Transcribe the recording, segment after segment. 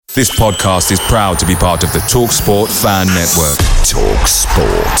This podcast is proud to be part of the TalkSport Fan Network.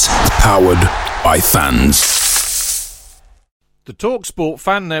 TalkSport. Powered by fans. The TalkSport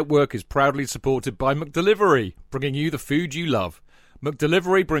Fan Network is proudly supported by McDelivery, bringing you the food you love.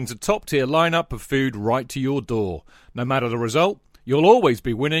 McDelivery brings a top-tier lineup of food right to your door. No matter the result, you'll always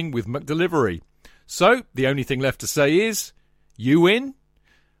be winning with McDelivery. So, the only thing left to say is, you win?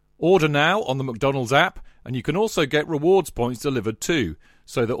 Order now on the McDonald's app, and you can also get rewards points delivered too,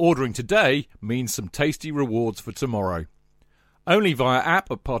 so that ordering today means some tasty rewards for tomorrow. Only via app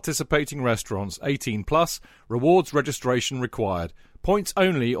at participating restaurants. 18 plus. Rewards registration required. Points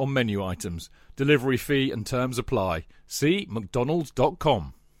only on menu items. Delivery fee and terms apply. See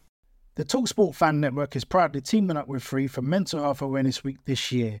mcdonalds.com. The TalkSport Fan Network is proudly teaming up with Free for Mental Health Awareness Week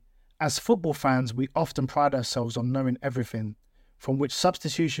this year. As football fans, we often pride ourselves on knowing everything, from which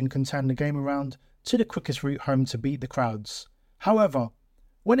substitution can turn the game around to the quickest route home to beat the crowds. However,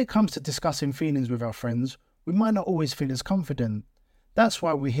 when it comes to discussing feelings with our friends, we might not always feel as confident. That's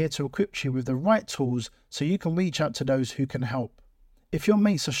why we're here to equip you with the right tools so you can reach out to those who can help. If your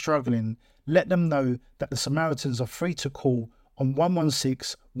mates are struggling, let them know that the Samaritans are free to call on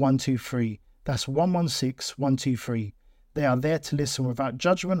 116 123. That's 116 123. They are there to listen without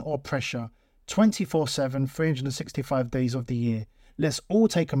judgment or pressure, 24/7, 365 days of the year. Let's all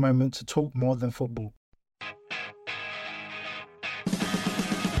take a moment to talk more than football.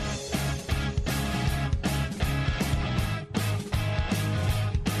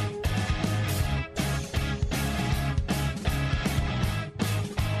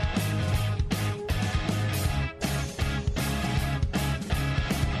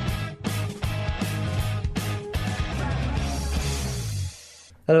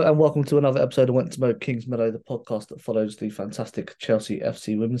 Hello and welcome to another episode of Wentworth Kingsmeadow, the podcast that follows the fantastic Chelsea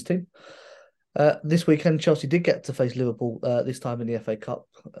FC women's team. This weekend, Chelsea did get to face Liverpool, this time in the FA Cup,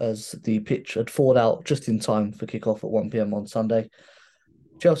 as the pitch had thawed out just in time for kick-off at 1 p.m. on Sunday.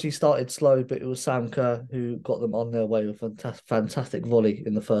 Chelsea started slow, but it was Sam Kerr who got them on their way with a fantastic volley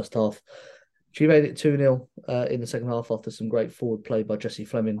in the first half. She made it 2-0 in the second half after some great forward play by Jessie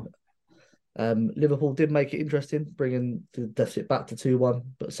Fleming. Liverpool did make it interesting, bringing the deficit back to 2-1,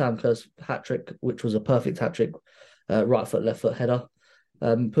 but Sam Kerr's hat-trick, which was a perfect hat-trick, right foot, left foot header,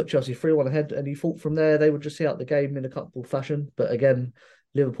 put Chelsea 3-1 ahead, and he thought from there they would just see out the game in a comfortable fashion. But again,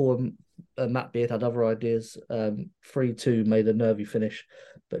 Liverpool and Matt Beard had other ideas. 3-2 made a nervy finish,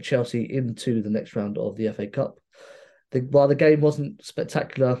 but Chelsea into the next round of the FA Cup. While the game wasn't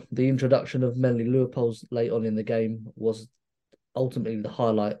spectacular, the introduction of Melanie Leupolz late on in the game was ultimately the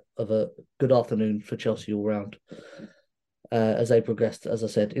highlight of a good afternoon for Chelsea all round, as they progressed, as I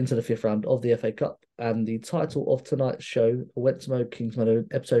said, into the fifth round of the FA Cup. And the title of tonight's show, Wentworth Kingsmeadow,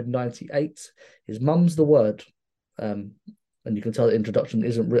 episode 98, is Mum's the Word. And you can tell the introduction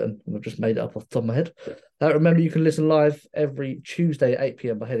isn't written. I've just made it up off the top of my head. Remember, you can listen live every Tuesday at 8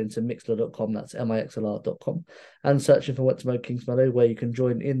 p.m. by heading to mixlr.com, that's mixlr.com, and searching for Wentworth Kingsmeadow, where you can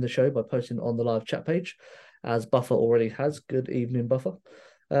join in the show by posting on the live chat page, as Buffer already has. Good evening, Buffer.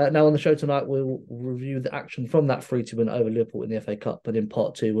 Now on the show tonight, we'll review the action from that 3-2 win over Liverpool in the FA Cup, and in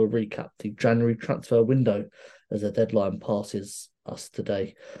part two, we'll recap the January transfer window as the deadline passes us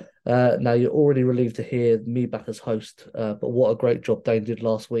today. Now, you're already relieved to hear me back as host, but what a great job Dane did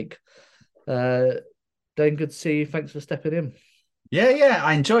last week. Dane, good to see you. Thanks for stepping in. Yeah,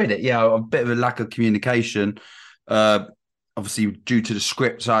 I enjoyed it. Yeah, a bit of a lack of communication. Obviously, due to the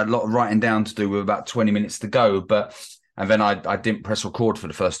script, so I had a lot of writing down to do with about 20 minutes to go. And then I didn't press record for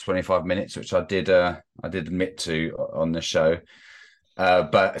the first 25 minutes, which I did admit to on the show.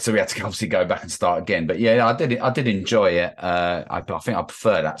 But so we had to obviously go back and start again. But yeah, I did enjoy it. I think I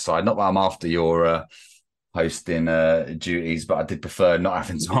prefer that side. Not that I'm after your hosting duties, but I did prefer not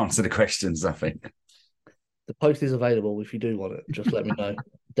having to answer the questions, I think. The post is available if you do want it. Just let me know.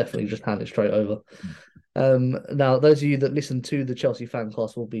 Definitely just hand it straight over. Now, those of you that listen to the Chelsea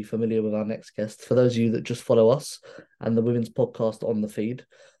Fancast will be familiar with our next guest. For those of you that just follow us and the women's podcast on the feed,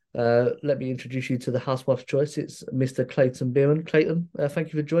 let me introduce you to the housewife's choice. It's Mr. Clayton Bierman. Clayton,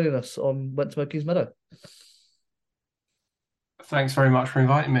 thank you for joining us on Wentworth Kingsmeadow. Thanks very much for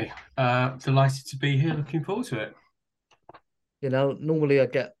inviting me. Delighted to be here. Looking forward to it. You know, normally I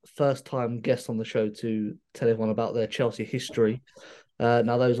get first-time guests on the show to tell everyone about their Chelsea history.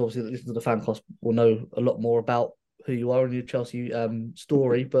 Now, those obviously that listen to the Fancast will know a lot more about who you are and your Chelsea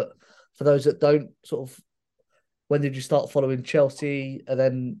story. But for those that don't, sort of, when did you start following Chelsea? And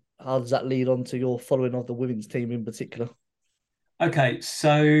then how does that lead on to your following of the women's team in particular? Okay,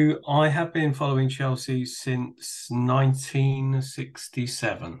 so I have been following Chelsea since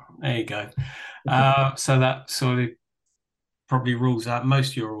 1967. There you go. So that sort of probably rules out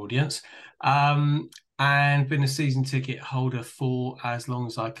most of your audience. And been a season ticket holder for as long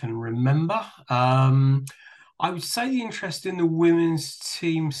as I can remember. I would say the interest in the women's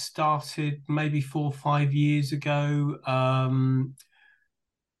team started maybe 4 or 5 years ago.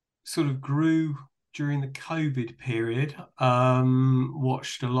 Sort of grew during the COVID period.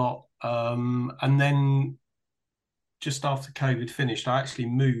 Watched a lot, and then just after COVID finished, I actually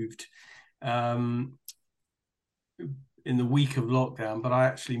moved. In the week of lockdown, but I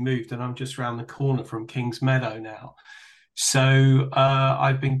actually moved and I'm just around the corner from Kingsmeadow now. So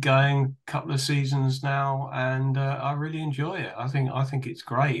I've been going a couple of seasons now, and I really enjoy it. I think it's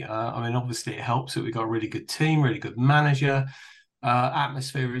great. I mean, obviously it helps that we've got a really good team, really good manager.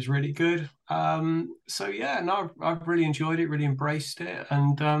 Atmosphere is really good. So yeah, no, I've really enjoyed it, really embraced it,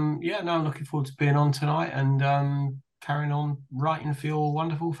 and yeah, no, I'm looking forward to being on tonight and carrying on writing for your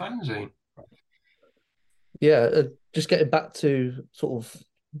wonderful fanzine. Yeah, just getting back to sort of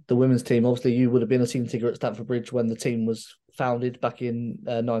the women's team. Obviously, you would have been a season ticket at Stamford Bridge when the team was founded back in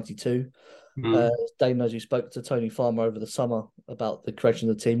 '92. Dane knows you spoke to Tony Farmer over the summer about the creation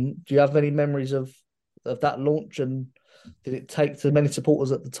of the team. Do you have any memories of that launch, and did it take to many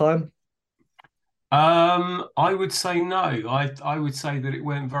supporters at the time? I would say no. I would say that it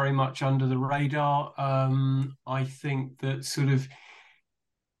went very much under the radar. I think that sort of,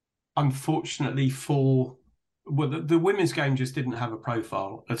 unfortunately for the women's game just didn't have a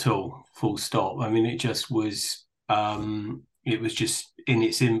profile at all, full stop. I mean, it was just in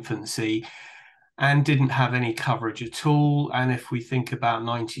its infancy and didn't have any coverage at all. And if we think about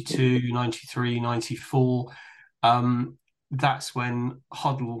 92, 93, 94, that's when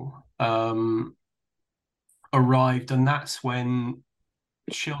Huddle arrived, and that's when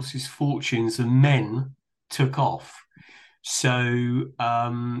Chelsea's fortunes and men took off. So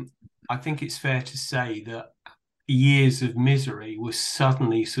I think it's fair to say that years of misery was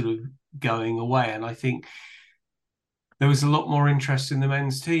suddenly sort of going away. And I think there was a lot more interest in the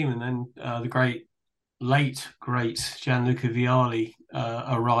men's team. And then the late great Gianluca Vialli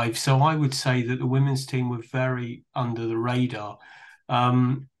arrived. So I would say that the women's team were very under the radar.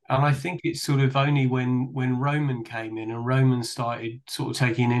 And I think it's sort of only when Roman came in and Roman started sort of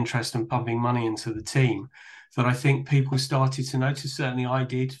taking interest and pumping money into the team that I think people started to notice. Certainly I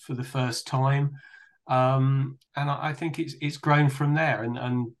did for the first time. And I think it's grown from there.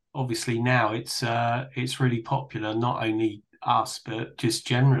 And obviously now it's really popular, not only us, but just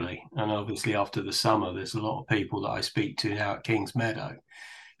generally. And obviously after the summer, there's a lot of people that I speak to now at Kingsmeadow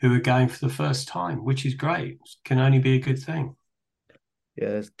who are going for the first time, which is great. Can only be a good thing. Yeah,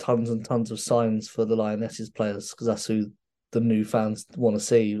 there's tons and tons of signs for the Lionesses players because that's who the new fans want to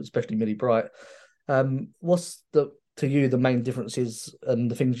see, especially Millie Bright. What's to you the main differences and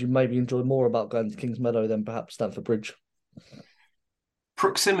the things you maybe enjoy more about going to Kingsmeadow than perhaps Stamford Bridge?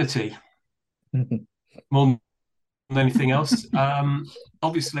 Proximity, more than anything else.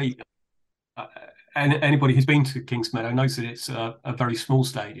 Obviously, anybody who's been to Kingsmeadow knows that it's a very small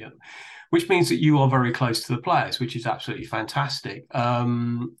stadium, which means that you are very close to the players, which is absolutely fantastic. I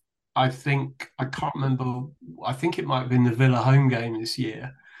can't remember, I think it might have been the Villa home game this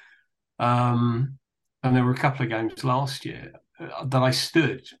year. And there were a couple of games last year that I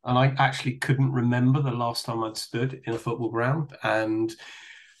stood, and I actually couldn't remember the last time I'd stood in a football ground and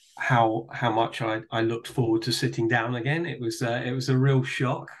how much I looked forward to sitting down again. It was a real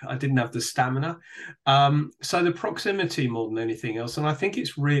shock. I didn't have the stamina. So the proximity more than anything else. And I think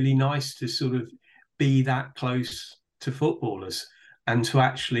it's really nice to sort of be that close to footballers and to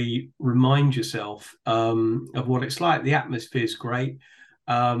actually remind yourself of what it's like. The atmosphere is great.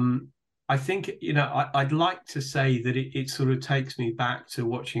 I think, I'd like to say that it sort of takes me back to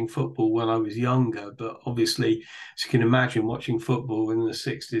watching football when I was younger, but obviously, as you can imagine, watching football in the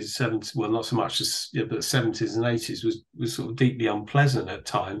 60s, 70s, well, not so much as, but the 70s and 80s was sort of deeply unpleasant at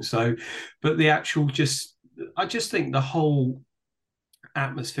times. So, but I just think the whole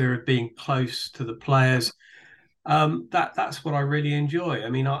atmosphere of being close to the players, that's what I really enjoy. I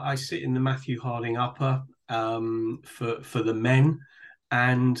mean, I sit in the Matthew Harding Upper for the men.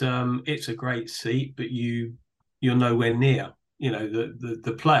 And it's a great seat, but you're nowhere near,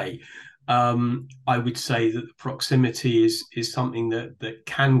 the play. I would say that the proximity is something that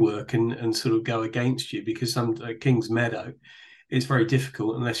can work and sort of go against you, because Kingsmeadow, it's very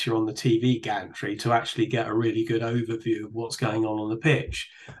difficult unless you're on the TV gantry to actually get a really good overview of what's going on the pitch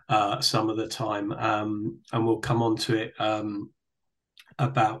some of the time. And we'll come on to it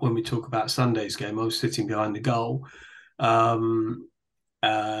about when we talk about Sunday's game. I was sitting behind the goal.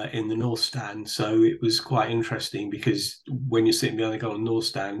 In the North Stand, so it was quite interesting because when you're sitting behind the goal in the North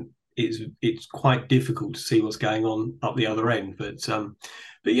Stand, it's quite difficult to see what's going on up the other end. But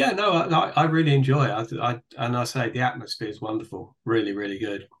yeah, no, I really enjoy it. And I say the atmosphere is wonderful, really, really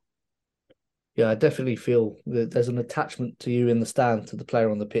good. Yeah, I definitely feel that there's an attachment to you in the stand to the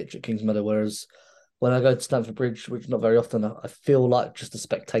player on the pitch at Kingsmeadow, whereas when I go to Stamford Bridge, which is not very often, I feel like just a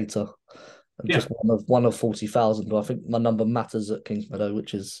spectator. I'm just one of 40,000. But I think my number matters at Kingsmeadow,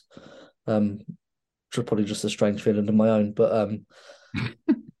 which is probably just a strange feeling of my own. But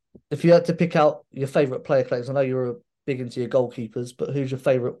if you had to pick out your favourite player, Clayton, I know you're big into your goalkeepers, but who's your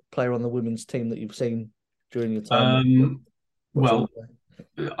favourite player on the women's team that you've seen during your time? Well,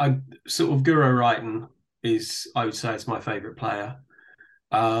 I sort of Guro Reiten is, I would say, it's my favourite player,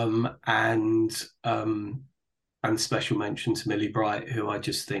 and special mention to Millie Bright, who I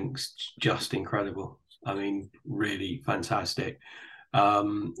just think's just incredible. I mean, really fantastic.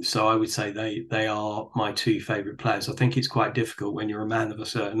 So I would say they are my two favourite players. I think it's quite difficult when you're a man of a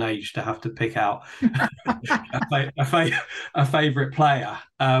certain age to have to pick out a favourite player.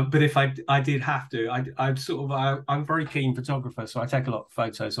 But if I did have to, I'm a very keen photographer, so I take a lot of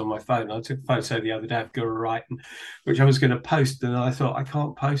photos on my phone. I took a photo the other day of Guro Reiten, which I was going to post, and I thought I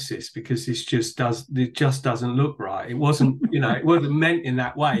can't post this because it just doesn't look right. It wasn't, it wasn't meant in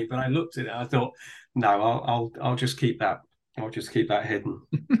that way. But I looked at it, and I thought, no, I'll just keep that. I'll just keep that hidden.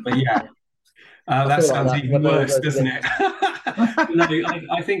 But yeah, that sounds even worse, doesn't it? No,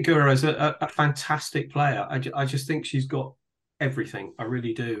 I think Guro is a fantastic player. I just think she's got everything. I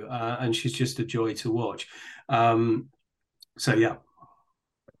really do. And she's just a joy to watch. So, yeah.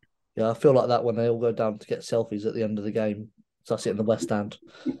 Yeah, I feel like that when they all go down to get selfies at the end of the game. So I sit in the West Stand.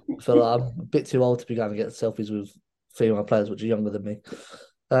 I feel like I'm a bit too old to be going to get selfies with female players, which are younger than me.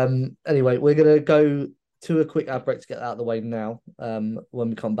 Anyway, we're going to go to a quick ad break to get that out of the way now. When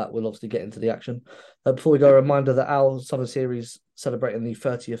we come back, we'll obviously get into the action. Before we go, a reminder that our summer series celebrating the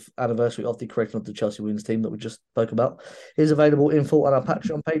 30th anniversary of the creation of the Chelsea women's team that we just spoke about is available in full on our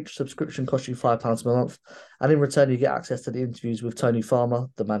Patreon page. Subscription costs you £5 per month, and in return you get access to the interviews with Tony Farmer,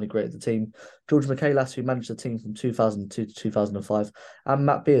 the man who created the team, George Michaelis, who managed the team from 2002 to 2005, and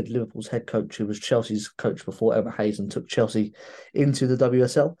Matt Beard, Liverpool's head coach, who was Chelsea's coach before Emma Hayes and took Chelsea into the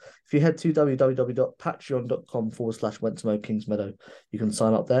WSL. If you head to www.patreon.com/Went to Mow Kingsmeadow, you can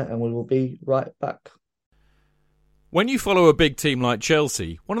sign up there, and we will be right back. When you follow a big team like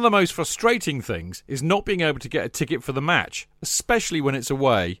Chelsea, one of the most frustrating things is not being able to get a ticket for the match, especially when it's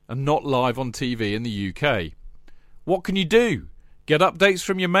away and not live on TV in the UK. What can you do? Get updates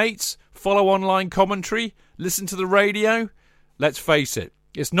from your mates? Follow online commentary? Listen to the radio? Let's face it,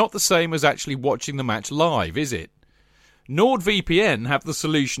 it's not the same as actually watching the match live, is it? NordVPN have the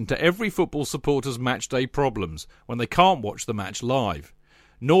solution to every football supporter's matchday problems when they can't watch the match live.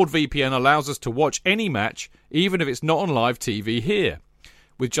 NordVPN allows us to watch any match, even if it's not on live TV here.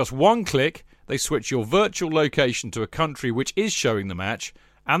 With just one click, they switch your virtual location to a country which is showing the match,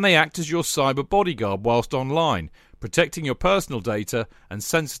 and they act as your cyber bodyguard whilst online, protecting your personal data and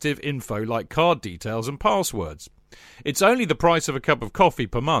sensitive info like card details and passwords. It's only the price of a cup of coffee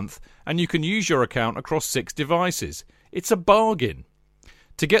per month, and you can use your account across 6 devices. It's a bargain.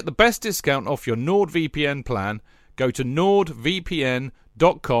 To get the best discount off your NordVPN plan, go to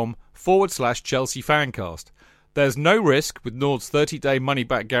nordvpn.com/Chelsea Fancast. There's no risk with Nord's 30-day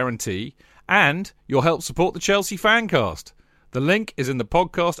money-back guarantee, and you'll help support the Chelsea Fancast. The link is in the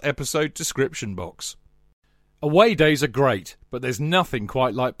podcast episode description box. Away days are great, but there's nothing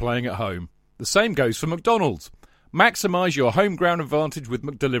quite like playing at home. The same goes for McDonald's. Maximise your home ground advantage with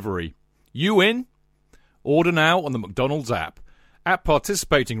McDelivery. You in? Order now on the McDonald's app. At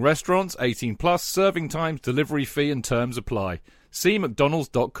participating restaurants, 18 plus, serving times, delivery fee and terms apply. See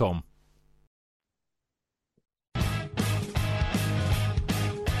mcdonalds.com.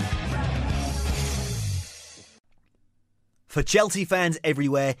 For Chelsea fans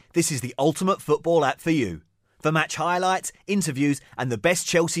everywhere, this is the ultimate football app for you. For match highlights, interviews and the best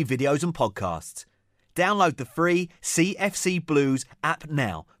Chelsea videos and podcasts. Download the free CFC Blues app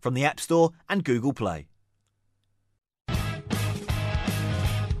now from the App Store and Google Play.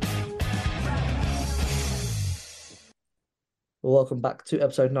 Welcome back to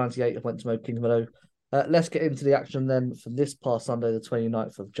episode 98 of Went to Mow Kingsmeadow. Let's get into the action then from this past Sunday, the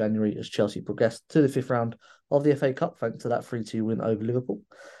 29th of January, as Chelsea progressed to the 5th round of the FA Cup thanks to that 3-2 win over Liverpool.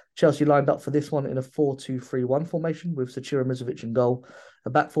 Chelsea lined up for this one in a 4-2-3-1 formation with Sachira Mizovic in goal,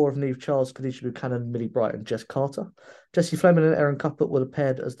 a back four of Niamh Charles, Khadija Buchanan, Millie Bright and Jess Carter. Jessie Fleming and Erin Cuthbert were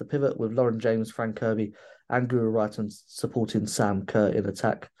paired as the pivot with Lauren James, Fran Kirby and Guro Reiten supporting Sam Kerr in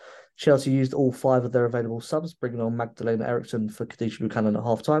attack. Chelsea used all 5 of their available subs, bringing on Magdalena Eriksson for Khadija Buchanan at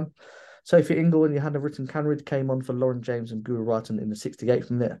half-time. Sophie Ingle and Johanna Ritten-Canrid came on for Lauren James and Guru Wrighton in the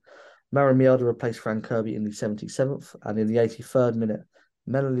 68th minute. Mara Miada replaced Fran Kirby in the 77th, and in the 83rd minute,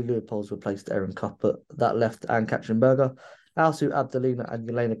 Melanie Leopolds replaced Erin Cuthbert. That left Anne Katrinberger, Alsu Abdelina, and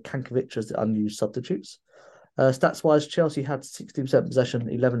Yelena Kankovic as the unused substitutes. Stats-wise, Chelsea had 60% possession,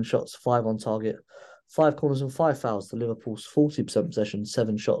 11 shots, 5 on target, 5 corners and 5 fouls. To Liverpool's 40% possession,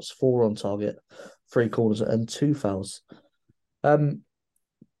 7 shots, 4 on target, 3 corners and 2 fouls. Dane,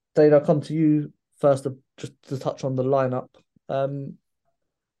 I'll come to you first just to touch on the lineup.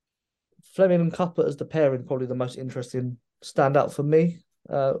 Fleming and Cuthbert as the pairing, probably the most interesting standout for me.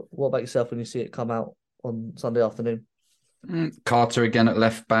 What about yourself when you see it come out on Sunday afternoon? Carter again at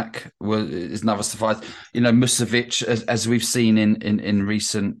left back is another surprise. Musovic, as we've seen in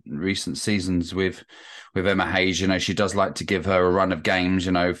recent seasons with Emma Hayes, she does like to give her a run of games,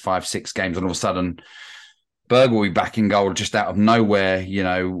 5-6 games, and all of a sudden Berger will be back in goal just out of nowhere,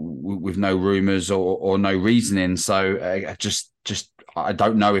 with no rumours or no reasoning. So I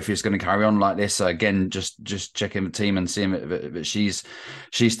don't know if it's going to carry on like this. So again, just checking the team and seeing that she's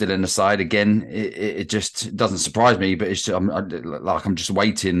still in the side. Again, it just doesn't surprise me, but I'm just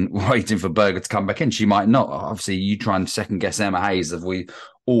waiting for Berger to come back in. She might not. Obviously, you try and second guess Emma Hayes, as we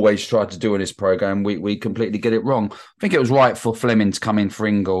always try to do in this program. We completely get it wrong. I think it was right for Fleming to come in for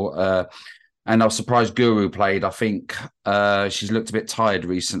Ingle. And I was surprised Guru played. I think she's looked a bit tired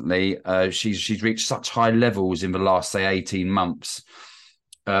recently. She's reached such high levels in the last, say, 18 months.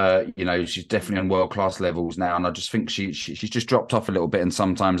 She's definitely on world-class levels now. And I just think she's just dropped off a little bit. And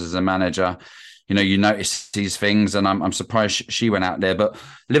sometimes as a manager, you notice these things. And I'm surprised she went out there. But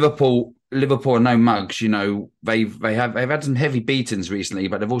Liverpool are no mugs. They've had some heavy beatings recently,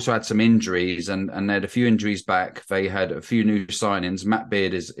 but they've also had some injuries, and they had a few injuries back. They had a few new signings. Matt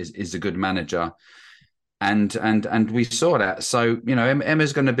Beard is a good manager, and we saw that. So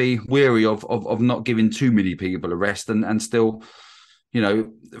Emma's going to be weary of not giving too many people a rest, and still,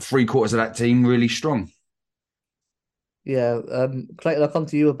 3/4 of that team really strong. Yeah, Clayton, I'll come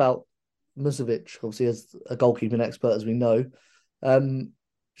to you about Musovic, obviously as a goalkeeping expert, as we know.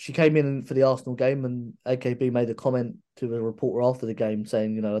 She came in for the Arsenal game, and AKB made a comment to a reporter after the game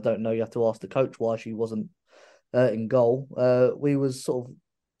saying, I don't know, you have to ask the coach why she wasn't in goal. We was sort of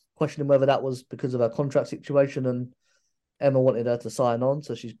questioning whether that was because of her contract situation, and Emma wanted her to sign on,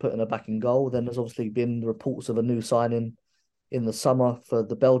 so she's putting her back in goal. Then there's obviously been reports of a new signing in the summer for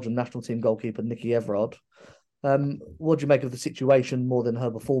the Belgian national team goalkeeper, Nikki Everard. What do you make of the situation more than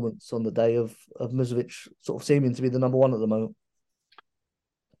her performance on the day of Musovic sort of seeming to be the number one at the moment?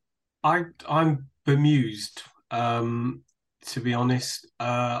 I'm bemused, to be honest.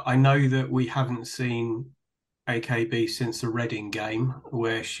 I know that we haven't seen AKB since the Reading game,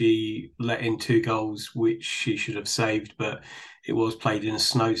 where she let in 2 goals, which she should have saved, but it was played in a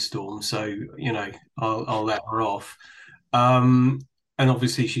snowstorm. So, I'll let her off. And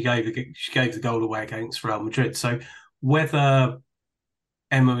obviously she gave the goal away against Real Madrid. So whether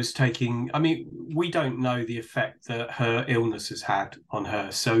Emma was taking, we don't know the effect that her illness has had on her.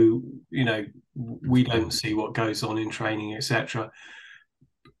 So, we don't see what goes on in training, etc.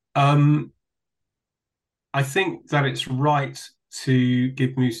 I think that it's right to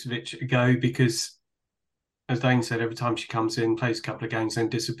give Musovic a go because, as Dane said, every time she comes in, plays a couple of games, then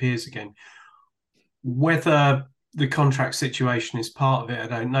disappears again. Whether the contract situation is part of it, I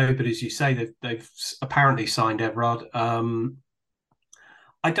don't know. But as you say, they've apparently signed Everard.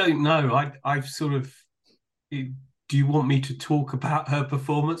 I don't know. I've sort of. Do you want me to talk about her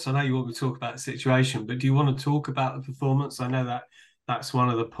performance? I know you want me to talk about the situation, but do you want to talk about the performance? I know that's one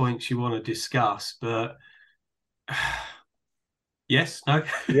of the points you want to discuss, but yes, no.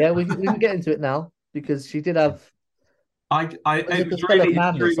 Yeah, we can get into it now because she did have. It was really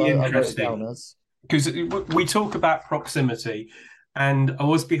interesting because we talk about proximity, and I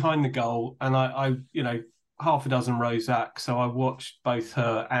was behind the goal, and I half a dozen rows back, so I watched both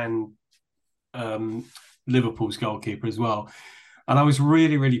her and Liverpool's goalkeeper as well. And I was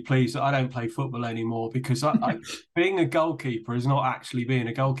really, really pleased that I don't play football anymore because being a goalkeeper is not actually being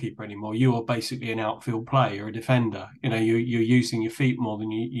a goalkeeper anymore. You are basically an outfield player, a defender. You're using your feet more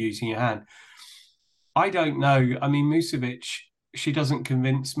than you're using your hand. I don't know. Musovic, she doesn't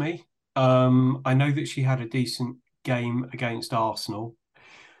convince me. I know that she had a decent game against Arsenal.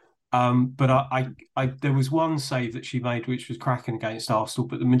 But there was one save that she made which was cracking against Arsenal,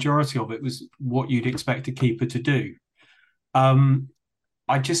 but the majority of it was what you'd expect a keeper to do. I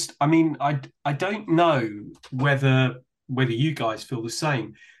don't know whether you guys feel the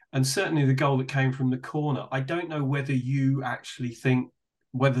same, and certainly the goal that came from the corner. I don't know whether you actually think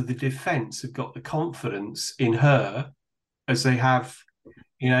whether the defence have got the confidence in her as they have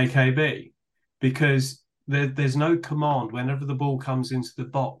in AKB because there's no command whenever the ball comes into the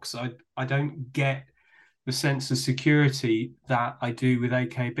box. I don't get the sense of security that I do with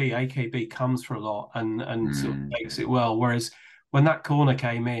AKB. AKB comes for a lot and sort of makes it well. Whereas when that corner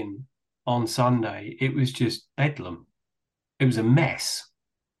came in on Sunday, it was just bedlam. It was a mess.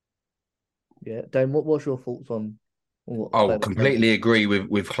 Yeah, Dane, what's your thoughts on what? Oh, completely agree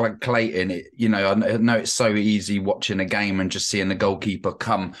with Clayton. I know it's so easy watching a game and just seeing the goalkeeper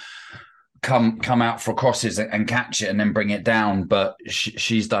come out for crosses and catch it and then bring it down. But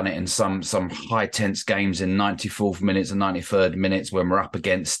she's done it in some high tense games in 94th minutes and 93rd minutes when we're up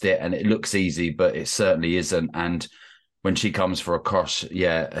against it, and it looks easy, but it certainly isn't. And when she comes for a cross,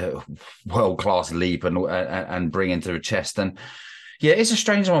 world class leap and bring into the chest. And yeah, it's a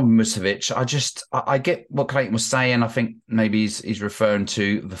strange one with Musovic. I get what Clayton was saying. I think maybe he's referring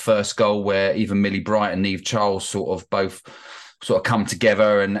to the first goal where even Millie Bright and Niamh Charles both come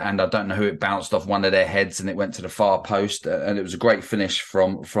together, and I don't know who it bounced off one of their heads and it went to the far post, and it was a great finish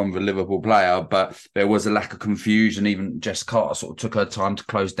from the Liverpool player, but there was a lack of confusion. Even Jess Carter sort of took her time to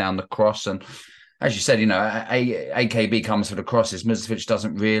close down the cross, and as you said, AKB comes for the crosses. Musovic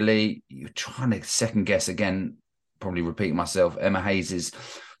doesn't really. You're trying to second guess again, probably repeat myself, Emma Hayes'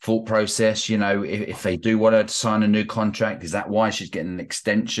 thought process. If they do want her to sign a new contract, is that why she's getting an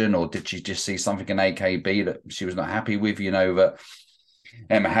extension, or did she just see something in AKB that she was not happy with? That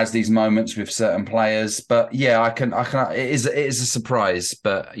Emma has these moments with certain players, but yeah, I can. It is a surprise,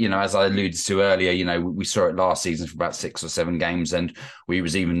 but as I alluded to earlier, we saw it last season for about 6 or 7 games, and we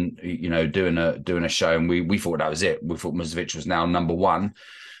was even doing a show, and we thought that was it. We thought Musovic was now number one.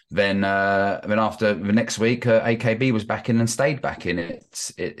 Then after the next week, AKB was back in and stayed back in.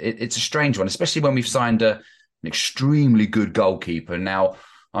 It's a strange one, especially when we've signed an extremely good goalkeeper. Now,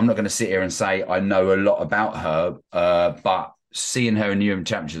 I'm not going to sit here and say I know a lot about her, but seeing her in the European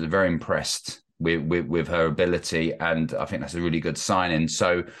Championship, I'm very impressed with her ability, and I think that's a really good signing.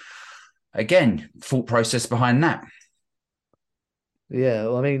 So, again, thought process behind that. Yeah,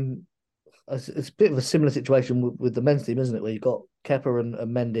 well, I mean, it's a bit of a similar situation with the men's team, isn't it? Where you've got Kepa and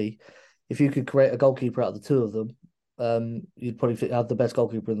Mendy. If you could create a goalkeeper out of the two of them, you'd probably have the best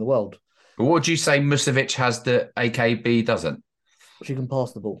goalkeeper in the world. But what would you say Musovic has that AKB doesn't? She can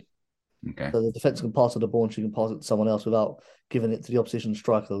pass the ball. Okay. So the defence can pass her the ball and she can pass it to someone else without giving it to the opposition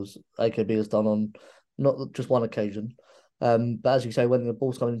strikers. AKB has done on not just one occasion. But as you say, when the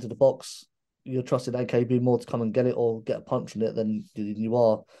ball's coming into the box, you're trusting AKB more to come and get it or get a punch in it than you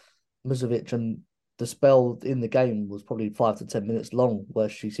are Musovic. And the spell in the game was probably 5 to 10 minutes long, where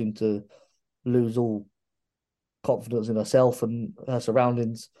she seemed to lose all confidence in herself and her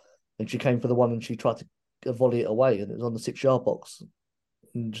surroundings. And she came for the one and she tried to volley it away, and it was on the 6-yard box.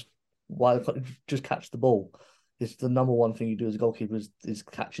 And why can't you just catch the ball? It's the number one thing you do as a goalkeeper is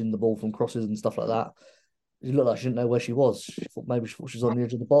catching the ball from crosses and stuff like that. It looked like she didn't know where she was. She thought she was on the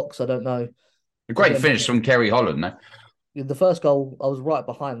edge of the box. I don't know. A great finish from Kerry Holland, though. The first goal, I was right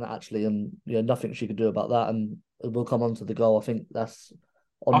behind that actually, and nothing she could do about that. And we'll come on to the goal. I think that's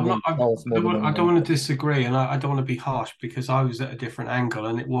on the goals more than I don't want to disagree, and I don't want to be harsh because I was at a different angle,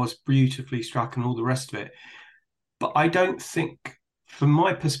 and it was beautifully struck and all the rest of it. But I don't think, from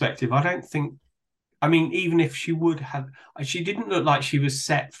my perspective, I mean, even if she would have, she didn't look like she was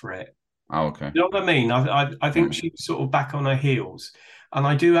set for it. Oh, okay. You know what I mean? I think she was sort of back on her heels. And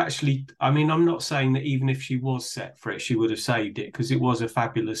I do actually, I mean, I'm not saying that even if she was set for it, she would have saved it, because it was a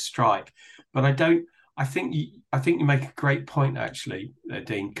fabulous strike. But I think you make a great point, actually,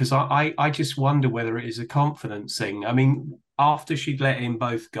 Dean, because I just wonder whether it is a confidence thing. I mean, after she'd let in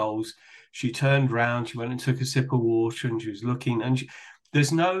both goals, she turned round, she went and took a sip of water, and she was looking, and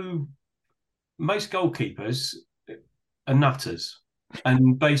most goalkeepers are nutters,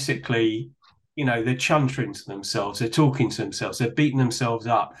 and basically, they're chuntering to themselves, they're talking to themselves, they're beating themselves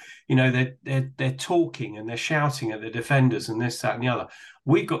up, they're talking and they're shouting at the defenders and this, that, and the other.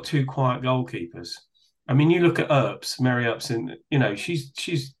 We've got 2 quiet goalkeepers. I mean, you look at Mary Earps, and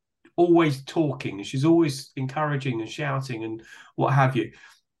she's always talking, and she's always encouraging and shouting and what have you.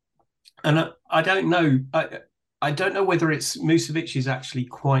 And I don't know. I don't know whether it's Musovic is actually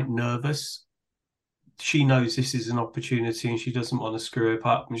quite nervous. She knows this is an opportunity and she doesn't want to screw it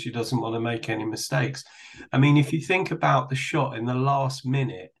up and she doesn't want to make any mistakes. I mean, if you think about the shot in the last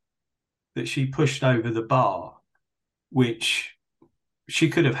minute that she pushed over the bar, which she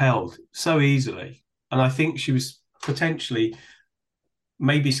could have held so easily. And I think she was potentially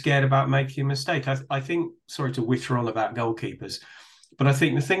maybe scared about making a mistake. I think, sorry to witter on about goalkeepers, but I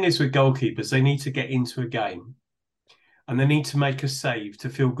think the thing is with goalkeepers, they need to get into a game and they need to make a save to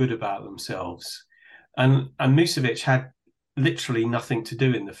feel good about themselves. And Musovic had literally nothing to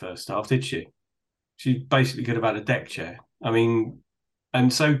do in the first half, did she? She basically could have had a deck chair. I mean,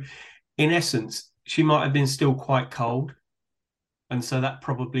 and so in essence, she might have been still quite cold. And so that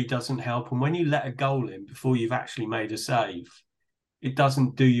probably doesn't help. And when you let a goal in before you've actually made a save, it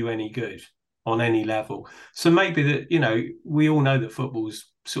doesn't do you any good on any level. So maybe that, we all know that football's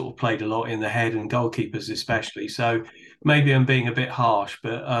sort of played a lot in the head, and goalkeepers especially. So maybe I'm being a bit harsh,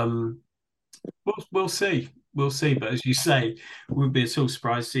 but we'll see. We'll see. But as you say, we'd be at all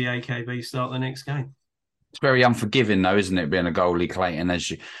surprised to see AKB start the next game. It's very unforgiving, though, isn't it? Being a goalie, Clayton,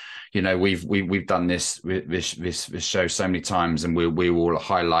 as we've done this show so many times, and we will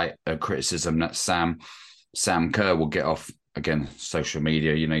highlight a criticism that Sam Kerr will get off, again, social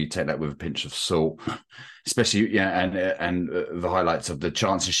media. You take that with a pinch of salt, especially and the highlights of the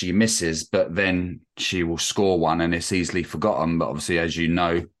chances she misses, but then she will score one and it's easily forgotten. But obviously, as you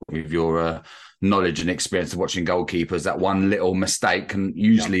know, with your knowledge and experience of watching goalkeepers, that one little mistake can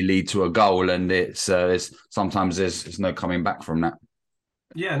usually lead to a goal, and it's sometimes there's no coming back from that.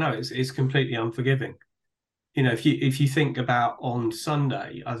 Yeah, no, it's completely unforgiving. If you think about on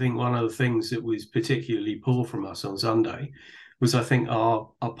Sunday, I think one of the things that was particularly poor from us on Sunday was, I think our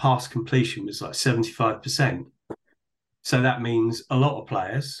pass completion was like 75%. So that means a lot of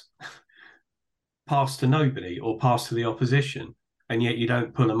players pass to nobody or pass to the opposition, and yet you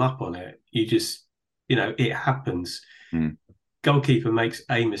don't pull them up on it. You just, it happens. Goalkeeper makes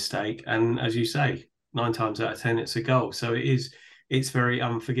a mistake, and as you say, 9 times out of 10, it's a goal. So it's very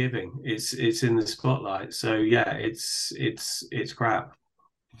unforgiving. It's in the spotlight. So yeah, it's crap.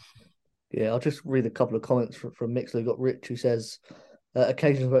 Yeah, I'll just read a couple of comments from Mixler. We've got Rich, who says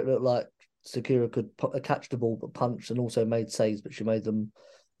occasions where it looked like Sakura could catch the ball but punch, and also made saves, but she made them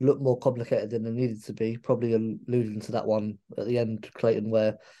look more complicated than they needed to be. Probably alluding to that one at the end, Clayton,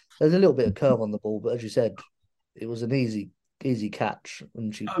 where there's a little bit of curve on the ball, but as you said, it was an easy catch,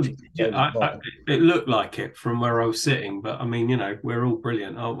 and it looked like it from where I was sitting, but I mean, we're all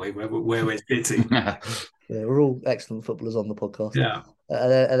brilliant, aren't we, where we're sitting? Yeah, we're all excellent footballers on the podcast. Yeah.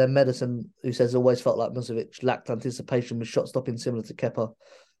 And then Medicine, who says, always felt like Musovic lacked anticipation with shot stopping similar to Kepa,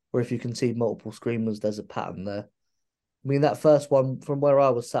 where if you concede multiple screamers, there's a pattern there. I mean, that first one, from where I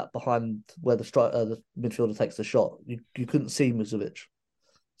was sat behind where the midfielder takes the shot, you couldn't see Musovic.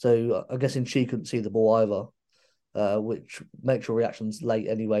 So I'm guessing she couldn't see the ball either, which makes her reactions late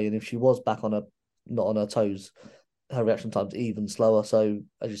anyway. And if she was back not on her toes, her reaction time's even slower. So,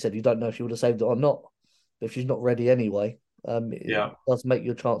 as you said, you don't know if she would have saved it or not. But if she's not ready anyway, it does make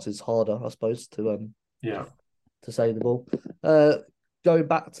your chances harder, I suppose, to save the ball. Going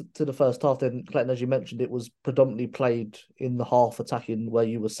back to the first half, then, Clayton, as you mentioned, it was predominantly played in the half attacking where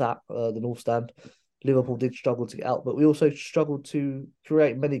you were sat, the North Stand. Liverpool did struggle to get out, but we also struggled to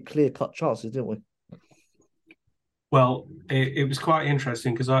create many clear-cut chances, didn't we? Well, it was quite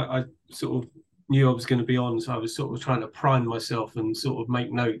interesting because I sort of knew I was going to be on, so I was sort of trying to prime myself and sort of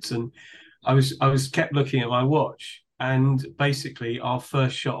make notes. And I was kept looking at my watch, and basically our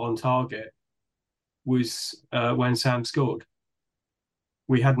first shot on target was when Sam scored.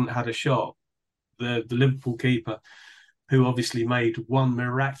 We hadn't had a shot. The Liverpool keeper, who obviously made one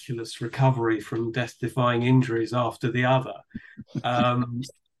miraculous recovery from death-defying injuries after the other,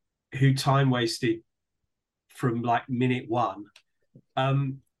 who time wasted from like minute one,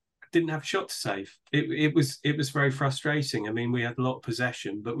 didn't have a shot to save. It was very frustrating. I mean, we had a lot of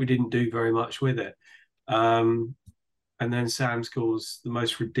possession, but we didn't do very much with it. And then Sam scores the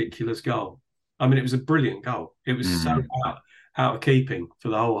most ridiculous goal. I mean, it was a brilliant goal. It was so out of keeping for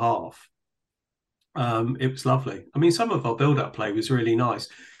the whole half. It was lovely. I mean, some of our build-up play was really nice.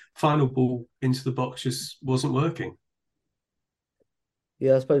 Final ball into the box just wasn't working.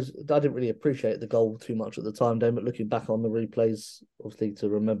 Yeah, I suppose I didn't really appreciate the goal too much at the time, Dave, but looking back on the replays, obviously, to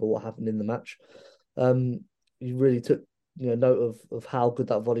remember what happened in the match, you really took note of how good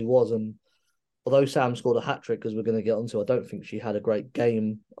that volley was. And although Sam scored a hat-trick, as we're going to get onto, I don't think she had a great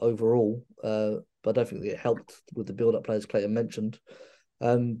game overall, but I don't think it helped with the build-up play, as Clayton mentioned.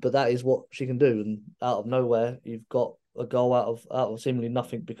 But that is what she can do, and out of nowhere, you've got a goal out of seemingly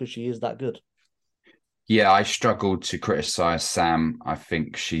nothing because she is that good. Yeah, I struggled to criticise Sam. I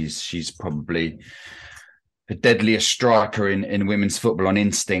think she's probably the deadliest striker in women's football on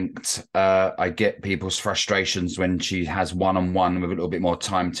instinct. I get people's frustrations when she has one-on-one with a little bit more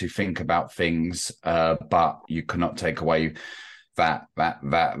time to think about things, but you cannot take away that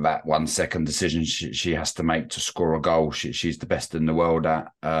 1 second decision she has to make to score a goal. She's the best in the world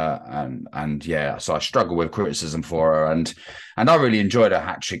at, and yeah. So I struggle with criticism for her, and I really enjoyed her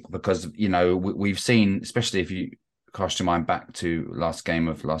hat trick because we've seen, especially if you cast your mind back to last game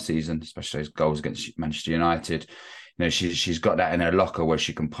of last season, especially those goals against Manchester United. she's got that in her locker where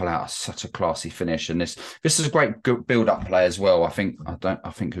she can pull out such a classy finish. And this is a great build-up play as well. I think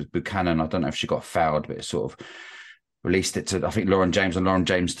it was Buchanan. I don't know if she got fouled, but it sort of released it to, I think, Lauren James to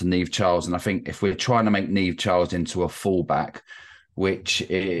Niamh Charles. And I think if we're trying to make Niamh Charles into a fullback, which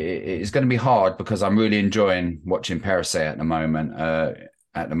is going to be hard, because I'm really enjoying watching Perisset at the moment.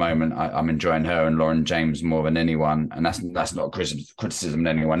 I'm enjoying her and Lauren James more than anyone, and that's not criticism of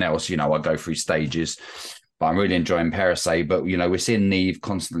anyone else. I go through stages, but I'm really enjoying Perisset. But we're seeing Niamh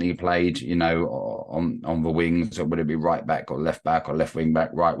constantly played, on the wings, or would it be right back or left wing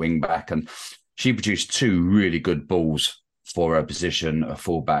back, right wing back, and she produced 2 really good balls for her position, a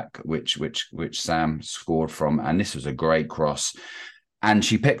fullback, which Sam scored from, and this was a great cross. And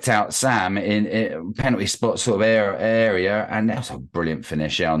she picked out Sam in penalty spot sort of area, and that was a brilliant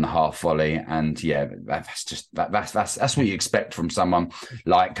finish on the half volley. And that's what you expect from someone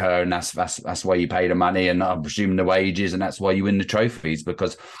like her, and that's why you pay the money, and I presume the wages, and that's why you win the trophies,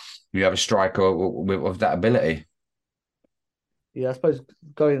 because you have a striker with that ability. Yeah, I suppose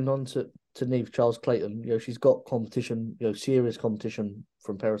going on to Niamh Charles Clayton, she's got competition, serious competition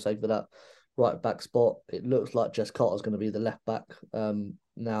from Perisset for that right back spot. It looks like Jess Carter's going to be the left back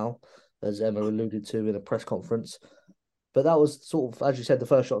now, as Emma alluded to in a press conference. But that was sort of, as you said, the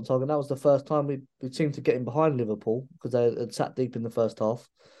first shot on target. That was the first time we seemed to get in behind Liverpool, because they had sat deep in the first half.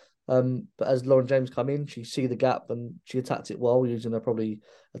 But as Lauren James come in, she see the gap and she attacked it well, using her probably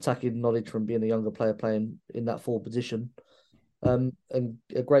attacking knowledge from being a younger player playing in that forward position. And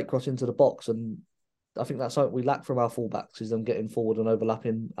a great cross into the box. And I think that's something we lack from our fullbacks, is them getting forward and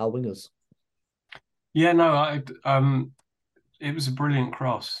overlapping our wingers. Yeah, no, it was a brilliant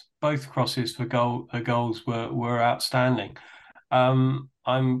cross. Both crosses for goals were outstanding. I'm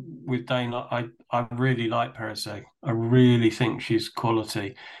with Dane. I really like Perisset. I really think she's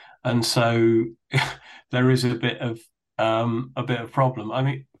quality, and so there is a bit of problem. I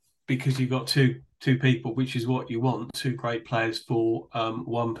mean, because you've got two people, which is what you want, 2 great players for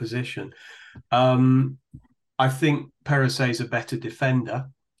one position. I think Perisset's a better defender,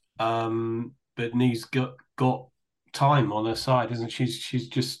 but Niamh's got time on her side, isn't she? She's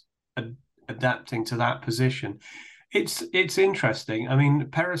just adapting to that position. It's interesting. I mean,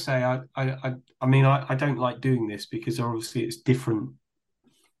 Perisset, I don't like doing this, because obviously it's different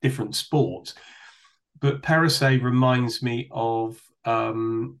sports, but Perisset reminds me of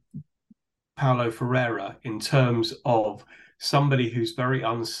Paulo Ferreira in terms of somebody who's very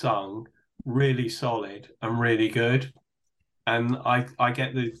unsung, really solid and really good. And I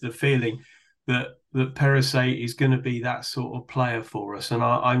get the feeling that Perisset is going to be that sort of player for us. And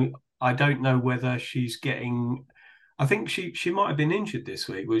I don't know whether she's getting. I think she might have been injured this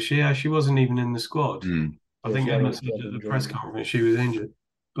week, was she? She wasn't even in the squad. I think Emma said at the press conference she was injured.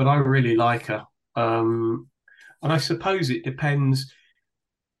 But I really like her. And I suppose it depends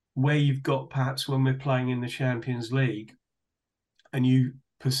where you've got, perhaps when we're playing in the Champions League, and you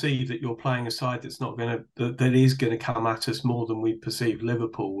perceive that you're playing a side that's not going to that is going to come at us more than we perceive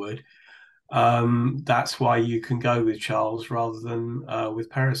Liverpool would. That's why you can go with Charles rather than with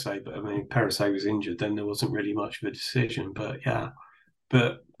Perisset. But I mean, Perisset was injured, then there wasn't really much of a decision. But yeah,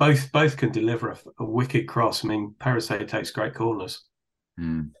 but both can deliver a wicked cross. I mean, Perisset takes great corners.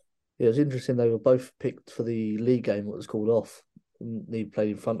 Yeah, it was interesting. They were both picked for the league game that was called off. He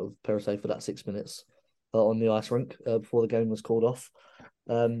played in front of Perisset for that 6 minutes on the ice rink before the game was called off.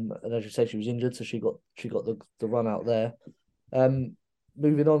 And as you say, she was injured, so she got the run out there.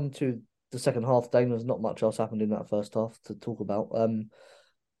 Moving on to the second half, Dane, there's not much else happened in that first half to talk about.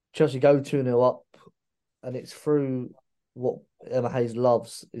 Chelsea go 2-0 up, and it's through what Emma Hayes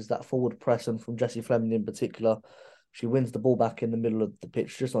loves, is that forward press, and from Jessie Fleming in particular. She wins the ball back in the middle of the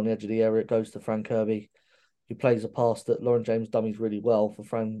pitch, just on the edge of the area. It goes to Fran Kirby, who plays a pass that Lauren James dummies really well for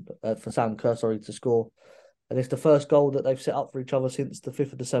Sam Kerr to score. And it's the first goal that they've set up for each other since the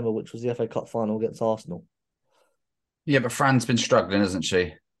 5th of December, which was the FA Cup final against Arsenal. Yeah, but Fran's been struggling, hasn't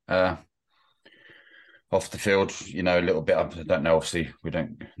she? Off the field, a little bit. I don't know. Obviously, we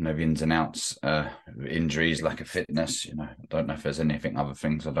don't know the ins and outs. Injuries, lack of fitness. I don't know if there's other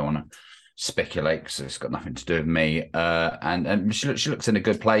things. I don't want to speculate because it's got nothing to do with me. And she looks in a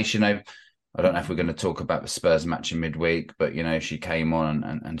good place. I don't know if we're going to talk about the Spurs match in midweek, but she came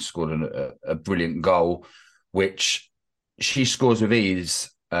on and scored a brilliant goal, which she scores with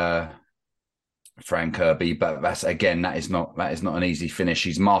ease. Fran Kirby, but that is not an easy finish.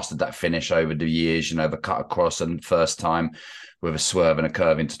 She's mastered that finish over the years, the cut across and first time with a swerve and a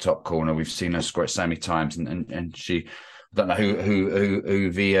curve into top corner. We've seen her score it so many times, and she, I don't know who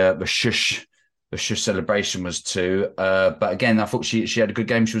the shush celebration was to, but again, I thought she had a good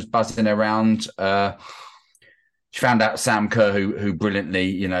game. She was buzzing around. she found out Sam Kerr, who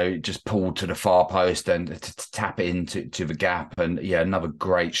brilliantly, just pulled to the far post and to tap it into the gap. And another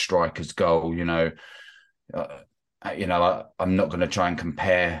great striker's goal. I'm not going to try and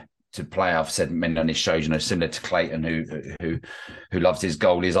compare to play. I've said many on his shows, similar to Clayton, who loves his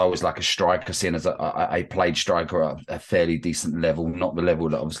goal. He's always like a striker, seen as a played striker at a fairly decent level, not the level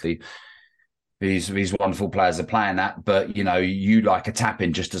that obviously these wonderful players are playing at, but you like a tap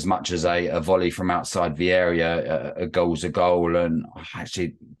in just as much as a volley from outside the area. A goal's a goal. And I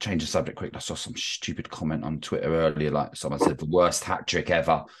actually change the subject quick. I saw some stupid comment on Twitter earlier, like someone said the worst hat trick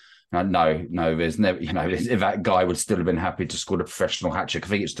ever. No, there's never, if that guy would still have been happy to score a professional hat trick. I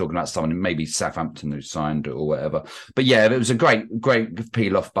think it's talking about someone, maybe Southampton, who signed it or whatever. But it was a great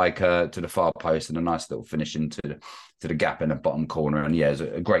peel off by Kerr to the far post and a nice little finish into the gap in the bottom corner. And it was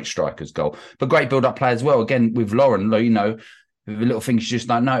a great striker's goal. But great build-up play as well. Again, with Lauren, the little things you just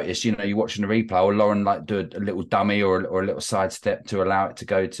don't notice. You're watching the replay, or Lauren do a little dummy or a little sidestep to allow it to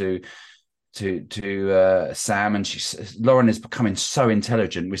go to Sam, and Lauren is becoming so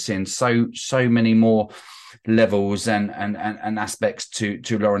intelligent. We're seeing so many more levels and aspects to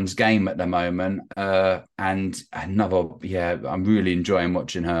Lauren's game at the moment. And another, I'm really enjoying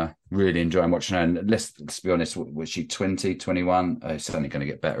watching her. And let's be honest, was she 20, 21? It's only going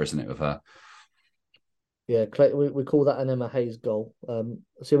to get better, isn't it, with her? Yeah, we call that an Emma Hayes goal,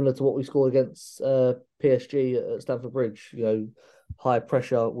 similar to what we scored against PSG at Stamford Bridge. High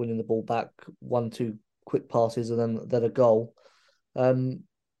pressure, winning the ball back, 1-2 quick passes, and then a goal. What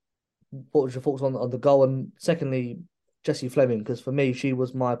was your thoughts on the goal? And secondly, Jessie Fleming, because for me, she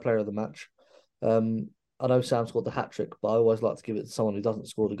was my player of the match. I know Sam scored the hat trick, but I always like to give it to someone who doesn't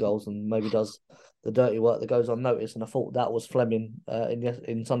score the goals and maybe does the dirty work that goes unnoticed. And I thought that was Fleming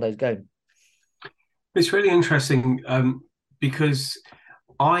in Sunday's game. It's really interesting because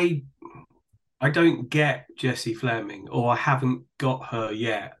I don't get Jessie Fleming, or I haven't got her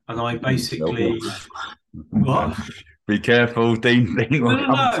yet, and I basically what? Be careful, Dean. No,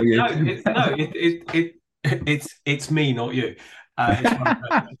 it's me, not you.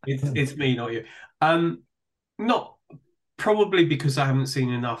 It's me, not you. Not probably because I haven't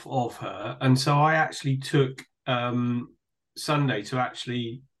seen enough of her, and so I actually took Sunday to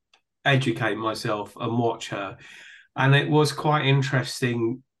actually educate myself and watch her, and it was quite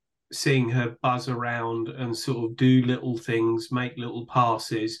interesting seeing her buzz around and sort of do little things, make little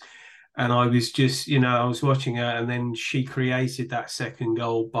passes. And I was just, I was watching her, and then she created that second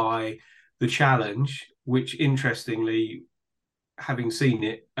goal by the challenge, which interestingly, having seen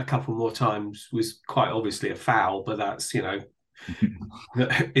it a couple more times, was quite obviously a foul. But that's,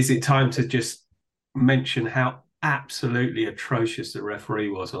 is it time to just mention how absolutely atrocious the referee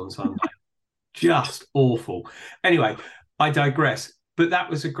was on Sunday? Just awful. Anyway, I digress. But that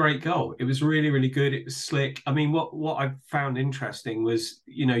was a great goal. It was really, really good. It was slick. I mean, what I found interesting was,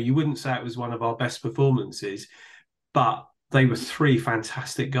 you wouldn't say it was one of our best performances, but they were three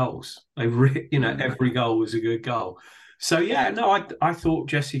fantastic goals. Every goal was a good goal. So I thought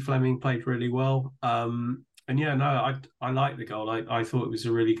Jessie Fleming played really well. I like the goal. I thought it was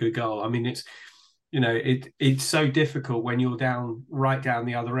a really good goal. I mean, it's so difficult when you're right down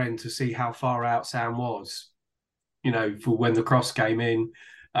the other end to see how far out Sam was. For when the cross came in,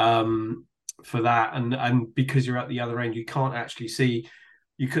 for that, and because you're at the other end, you can't actually see.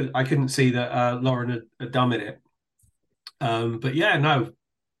 I couldn't see that Lauren had done it. But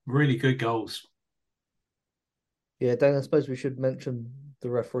really good goals. Yeah, Dan, I suppose we should mention the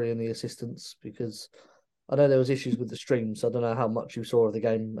referee and the assistants, because I know there was issues with the stream, so I don't know how much you saw of the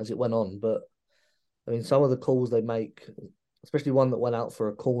game as it went on, but I mean, some of the calls they make, especially one that went out for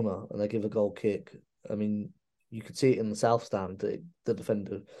a corner and they give a goal kick. I mean, you could see it in the south stand. The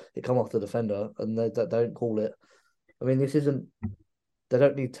defender, it come off the defender, and they don't call it. I mean, they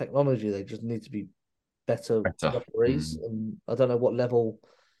don't need technology. They just need to be better. Referees. And I don't know what level.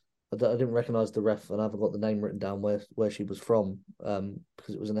 I didn't recognise the ref, and I haven't got the name written down where she was from, because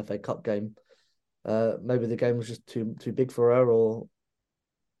it was an FA Cup game. Maybe the game was just too big for her, or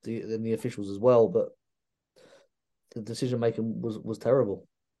the officials as well. But the decision making was terrible.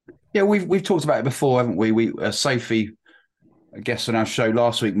 Yeah, we've talked about it before, haven't we? Sophie, I guess on our show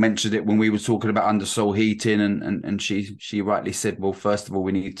last week, mentioned it when we were talking about undersoil heating, and she rightly said, well, first of all,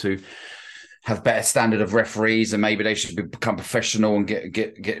 we need to have better standard of referees, and maybe they should become professional and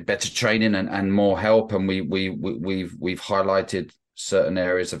get better training and more help. And we've highlighted certain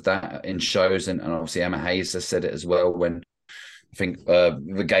areas of that in shows, and obviously Emma Hayes has said it as well when I think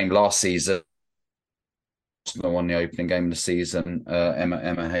the game last season. On the opening game of the season,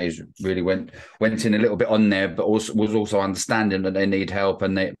 Emma Hayes really went in a little bit on there, but was also understanding that they need help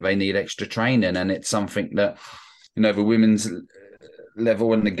and they need extra training, and it's something that the women's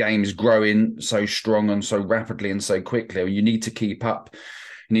level and the game is growing so strong and so rapidly and so quickly. You need to keep up.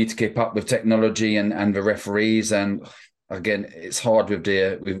 You need to keep up with technology and the referees. And again, it's hard with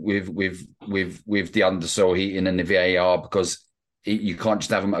the undersaw heating and the VAR, because you can't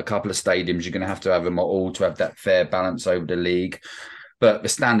just have them at a couple of stadiums. You're going to have them at all to have that fair balance over the league. But the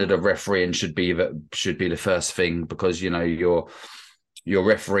standard of refereing should be the first thing, because you're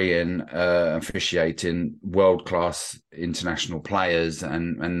refereeing, officiating world-class international players,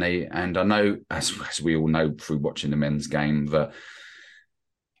 and I know, as we all know through watching the men's game, that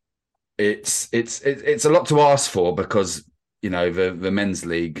it's a lot to ask for, because the men's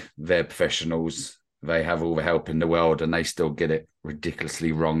league, they're professionals, they have all the help in the world, and they still get it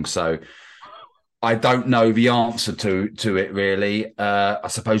ridiculously wrong. So I don't know the answer to it really. I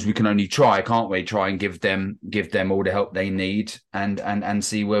suppose we can only try, can't we? Try and give them all the help they need, and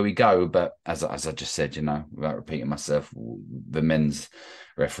see where we go. But as I just said, without repeating myself, the men's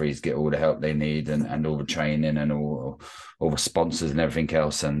referees get all the help they need, and all the training and all the sponsors and everything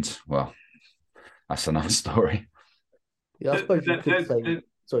else. And well, that's another story. Yeah, I suppose you could say.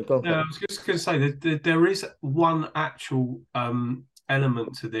 Sorry, go on. No, I was just going to say that there is one actual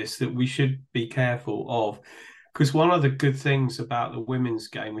element to this that we should be careful of, because one of the good things about the women's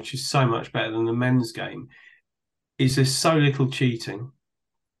game, which is so much better than the men's game, is there's so little cheating.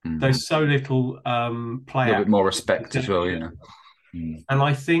 Mm-hmm. There's so little play. A little bit more respect as well, And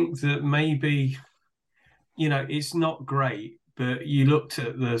I think that maybe, it's not great, but you looked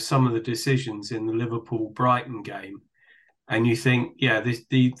at some of the decisions in the Liverpool-Brighton game, and you think, yeah,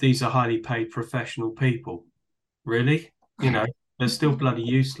 these are highly paid professional people. Really? They're still bloody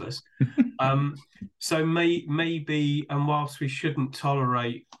useless. So maybe, and whilst we shouldn't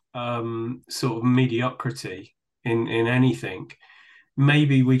tolerate sort of mediocrity in anything,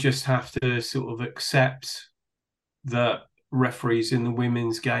 maybe we just have to sort of accept that referees in the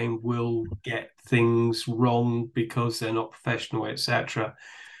women's game will get things wrong because they're not professional, etc.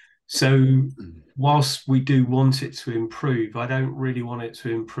 So whilst we do want it to improve, I don't really want it to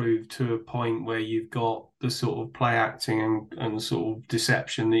improve to a point where you've got the sort of play acting and sort of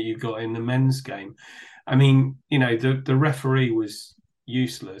deception that you've got in the men's game. I mean, the referee was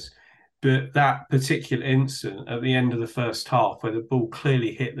useless, but that particular incident at the end of the first half, where the ball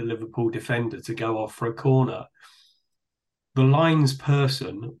clearly hit the Liverpool defender to go off for a corner, the lines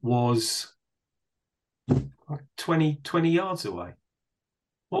person was 20 yards away.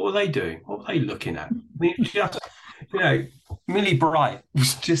 What were they doing? What were they looking at? I mean, just, Millie Bright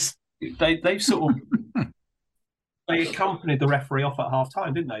was just, they sort of, they accompanied the referee off at half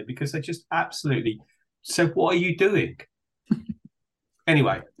time, didn't they? Because they just absolutely said, what are you doing?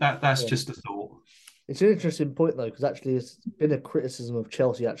 Anyway, that's just a thought. It's an interesting point, though, because actually it's been a criticism of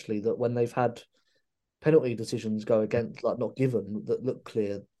Chelsea, actually, that when they've had penalty decisions go against, like not given, that look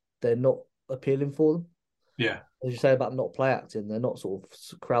clear, they're not appealing for them. Yeah. As you say about not play acting, they're not sort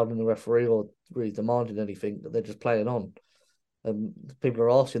of crowding the referee or really demanding anything, but they're just playing on. And people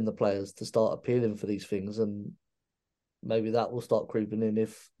are asking the players to start appealing for these things, and maybe that will start creeping in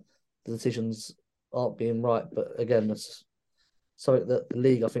if the decisions aren't being right. But again, that's something that the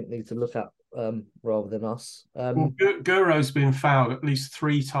league, I think, needs to look at rather than us. Guro's been fouled at least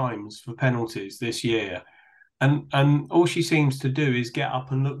 3 times for penalties this year. And all she seems to do is get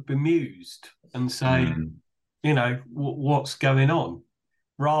up and look bemused and say, what's going on,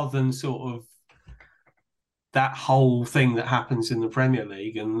 rather than sort of that whole thing that happens in the Premier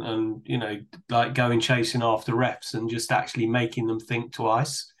League and like going chasing after refs and just actually making them think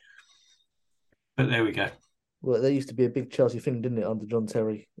twice. But there we go. Well, there used to be a big Chelsea thing, didn't it, under John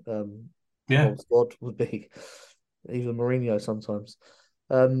Terry? Yeah. The squad would be, even Mourinho sometimes.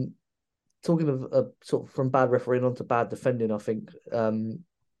 Talking of sort of from bad refereeing on to bad defending, I think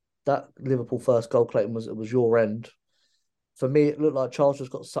that Liverpool first goal, Clayton, was your end. For me, it looked like Charles just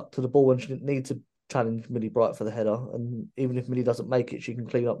got sucked to the ball and she didn't need to challenge Millie Bright for the header. And even if Millie doesn't make it, she can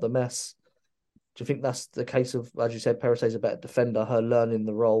clean up the mess. Do you think that's the case of, as you said, Perese's a better defender, her learning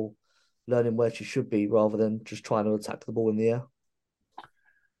the role, learning where she should be rather than just trying to attack the ball in the air?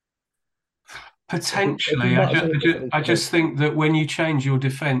 Potentially. I just think that when you change your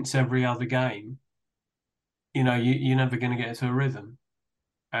defence every other game, you're never going to get into a rhythm.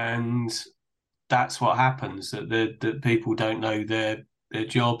 And that's what happens, that people don't know their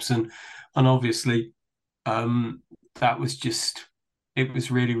jobs. And obviously, that was just, it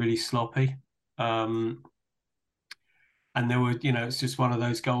was really, really sloppy. And there were, it's just one of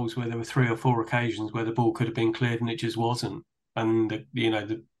those goals where there were 3 or 4 occasions where the ball could have been cleared and it just wasn't. And,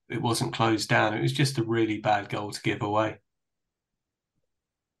 it wasn't closed down. It was just a really bad goal to give away.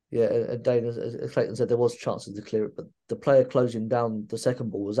 Yeah, and Dane, as Clayton said, there was chances to clear it, but the player closing down the second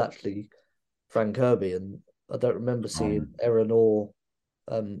ball was actually Frank Kirby, and I don't remember seeing Aaron or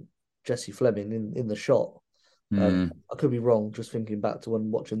Jesse Fleming in the shot. I could be wrong, just thinking back to when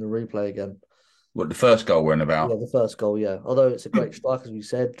watching the replay again. What, the first goal we're in about? Yeah, the first goal, yeah. Although it's a great strike, as we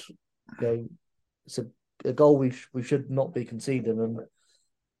said, it's a goal we should not be conceding, and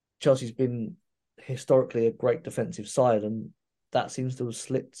Chelsea's been historically a great defensive side, and that seems to have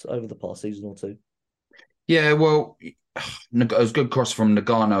slipped over the past season or two. Yeah, well, it was a good cross from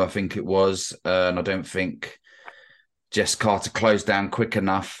Nagano, I think it was, and I don't think Jess Carter closed down quick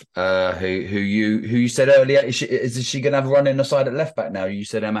enough. Who you said earlier, is she going to have a run in the side at left back now? You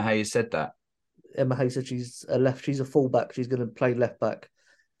said Emma Hayes said that. Emma Hayes said she's a fullback. She's going to play left back.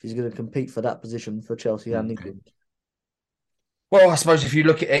 She's going to compete for that position for Chelsea and England. Well, I suppose if you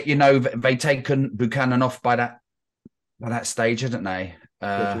look at it, they've taken Buchanan off by that stage, haven't they?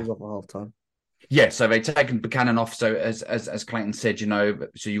 Yeah, she was off at half time. Yeah, so they've taken Buchanan off. So as Clayton said,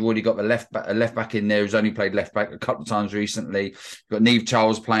 so you've already got the left back in there who's only played left back a couple of times recently. You've got Niamh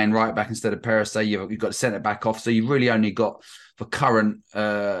Charles playing right back instead of Perisset. You've got the centre back off. So you've really only got the current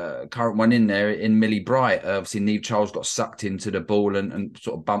one in there in Millie Bright. Obviously, Niamh Charles got sucked into the ball and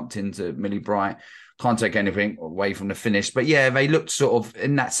sort of bumped into Millie Bright. Can't take anything away from the finish. But yeah, they looked sort of,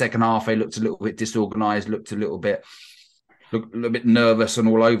 in that second half, they looked a little bit disorganised, looked a little bit nervous and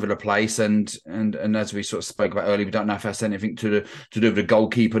all over the place. And as we sort of spoke about earlier, we don't know if that's anything to do with the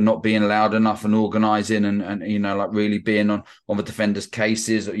goalkeeper not being loud enough and organising and like really being on the defenders'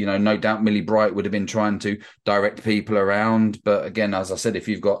 cases. No doubt Millie Bright would have been trying to direct people around. But again, as I said, if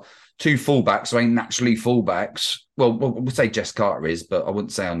you've got two fullbacks who ain't naturally fullbacks, well, we'll say Jess Carter is, but I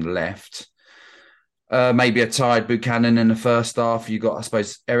wouldn't say on the left. Maybe a tired Buchanan in the first half. You got, I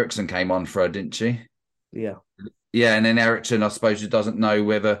suppose, Eriksson came on for her, didn't she? Yeah. Yeah, and then Eriksson, I suppose, who doesn't know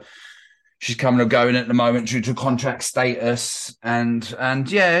whether she's coming or going at the moment due to contract status. And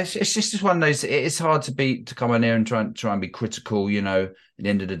yeah, it's just one of those. It's hard to come in here and try and be critical. At the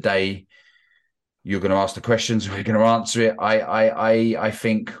end of the day, you're going to ask the questions, we're going to answer it. I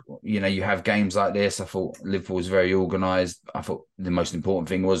think you have games like this. I thought Liverpool was very organised. I thought the most important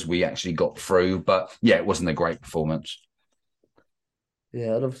thing was we actually got through. But yeah, it wasn't a great performance.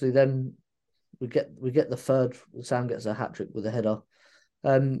 Yeah, and obviously then we get the third. Sam gets a hat trick with a header.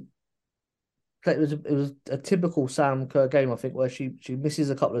 It was a typical Sam Kerr game, I think, where she misses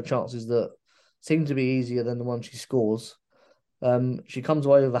a couple of chances that seem to be easier than the one she scores. She comes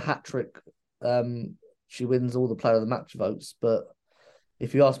away with a hat trick. She wins all the player of the match votes. But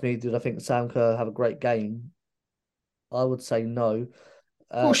if you ask me, did I think Sam Kerr have a great game? I would say no.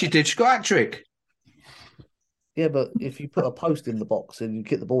 Of course she did. She got a hat trick. Yeah, but if you put a post in the box and you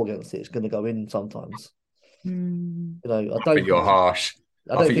kick the ball against it, it's going to go in sometimes. I think you're harsh.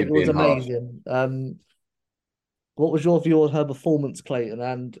 I don't think it was amazing. What was your view on her performance, Clayton,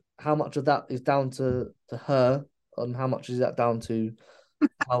 and how much of that is down to her, and how much is that down to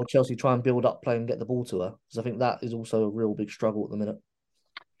how Chelsea try and build up play and get the ball to her? Because I think that is also a real big struggle at the minute.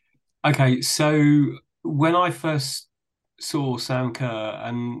 Okay, so when I first saw Sam Kerr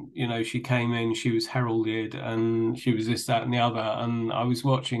and, she came in, she was heralded and she was this, that and the other. And I was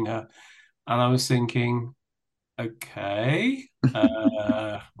watching her and I was thinking, okay,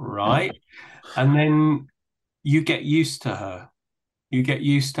 right. And then you get used to her. You get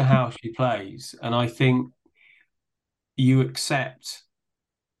used to how she plays. And I think you accept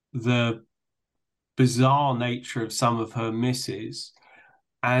the bizarre nature of some of her misses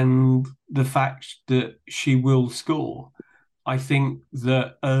and the fact that she will score. I think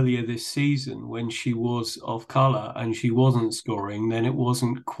that earlier this season, when she was off colour and she wasn't scoring, then it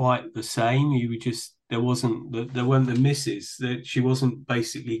wasn't quite the same. There weren't the misses, that she wasn't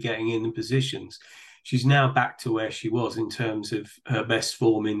basically getting in the positions. She's now back to where she was in terms of her best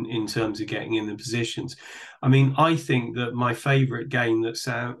form in terms of getting in the positions. I mean, I think that my favourite game that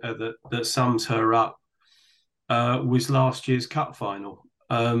sums her up was last year's cup final,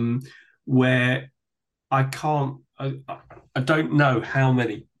 where I don't know how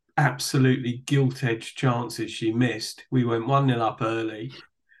many absolutely gilt-edged chances she missed. We went 1-0 up early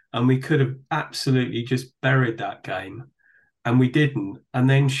and we could have absolutely just buried that game, and we didn't. And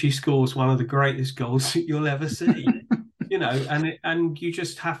then she scores one of the greatest goals that you'll ever see, and you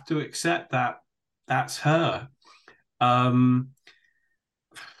just have to accept that that's her. I'm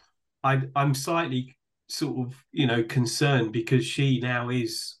slightly sort of, concerned because she now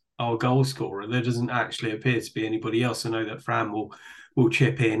is our goal scorer. There doesn't actually appear to be anybody else. I know that Fran will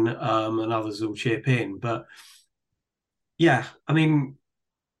chip in and others will chip in, but yeah, I mean,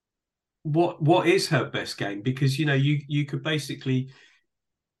 what is her best game? Because you could basically,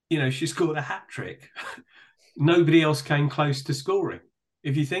 she scored a hat trick. Nobody else came close to scoring.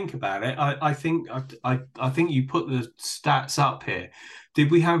 If you think about it, I think you put the stats up here.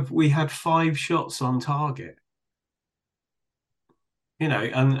 We had 5 shots on target.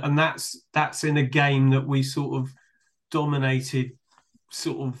 And that's in a game that we sort of dominated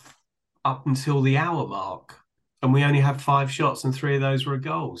sort of up until the hour mark, and we only had 5 shots and 3 of those were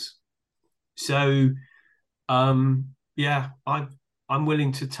goals. So I'm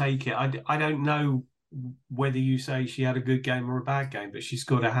willing to take it. I don't know whether you say she had a good game or a bad game, but she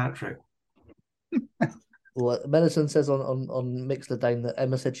scored a hat trick. Well, Medicine says on Mixler Dane that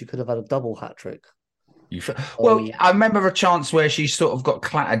Emma said she could have had a double hat trick. Well, I remember a chance where she sort of got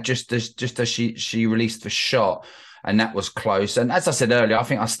clattered just as she released the shot, and that was close. And as I said earlier, I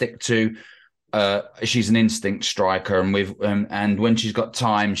think I stick to she's an instinct striker, and when she's got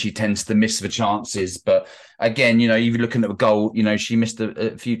time, she tends to miss the chances. But again, even looking at the goal, she missed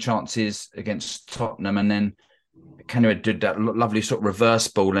a few chances against Tottenham, and then Kenua did that lovely sort of reverse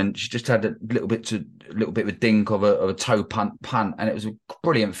ball, and she just had a little bit of a dink of a toe punt, and it was a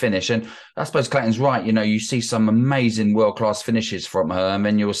brilliant finish. And I suppose Clayton's right. You see some amazing world class finishes from her, and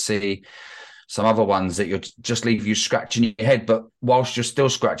then you'll see some other ones that you'll just leave you scratching your head. But whilst you're still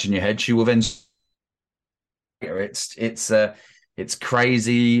scratching your head, she will then. It's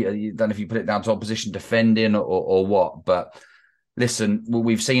crazy. I don't know if you put it down to opposition defending or what, but. Listen,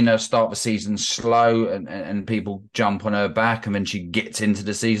 we've seen her start the season slow and people jump on her back, and then she gets into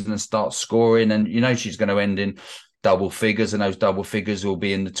the season and starts scoring, and she's going to end in double figures, and those double figures will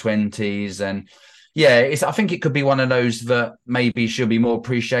be in the 20s. And I think it could be one of those that maybe she'll be more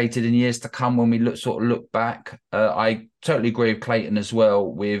appreciated in years to come when we look back. I totally agree with Clayton as well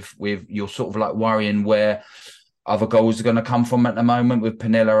with your sort of like worrying where other goals are going to come from at the moment with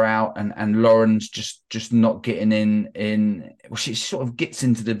Pernilla out and Lauren's just not getting in. Well, she sort of gets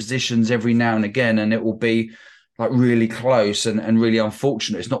into the positions every now and again, and it will be like really close and really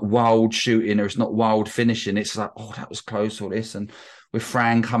unfortunate. It's not wild shooting or it's not wild finishing. It's like, oh, that was close, all this. And with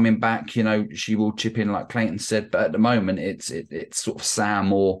Fran coming back, she will chip in like Clayton said. But at the moment, it's sort of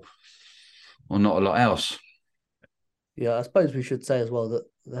Sam or not a lot else. Yeah, I suppose we should say as well that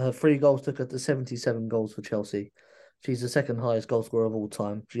her 3 goals took her to 77 goals for Chelsea. She's the second highest goal scorer of all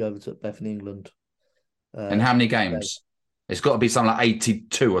time. She overtook Bethany England. And how many games? It's got to be something like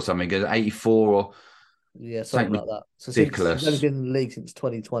 82 or something, 84 or... Yeah, something like that. So ridiculous. She's only been in the league since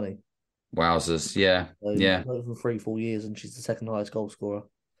 2020. Wowzers, yeah. So yeah. Over 3-4 years, and she's the second highest goal scorer.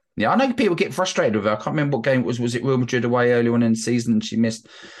 Yeah, I know people get frustrated with her. I can't remember what game it was. Was it Real Madrid away early on in the season? And she missed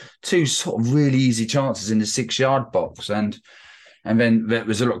 2 sort of really easy chances in the 6-yard box. And then there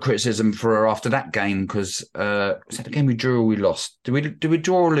was a lot of criticism for her after that game because was that the game we drew or we lost? Did we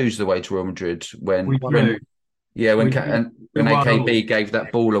draw or lose the way to Real Madrid? When AKB gave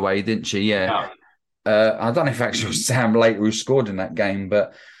that ball away, didn't she? Yeah. I don't know if actually it was Sam Later who scored in that game,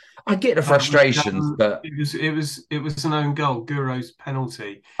 but I get the frustrations, but it was an own goal, Guro's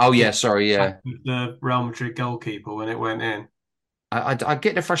penalty. Oh yeah, sorry, yeah. The Real Madrid goalkeeper when it went in. I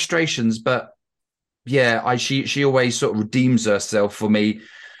get the frustrations, but yeah, she always sort of redeems herself for me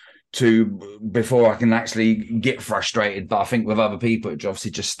before I can actually get frustrated. But I think with other people, it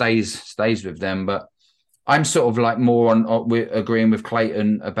obviously just stays with them. But I'm sort of like more on agreeing with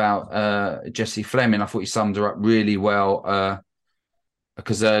Clayton about Jessie Fleming. I thought he summed her up really well.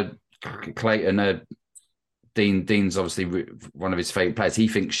 Because Clayton, Dean's obviously one of his favourite players. He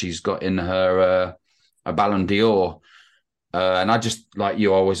thinks she's got in her a Ballon d'Or. And I just, like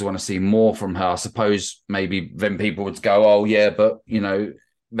you, always want to see more from her. I suppose maybe then people would go, oh, yeah, but,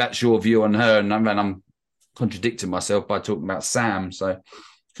 that's your view on her. And then I'm contradicting myself by talking about Sam. So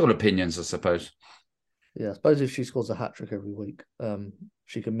it's all opinions, I suppose. Yeah, I suppose if she scores a hat-trick every week,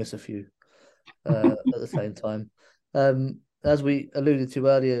 she can miss a few at the same time. As we alluded to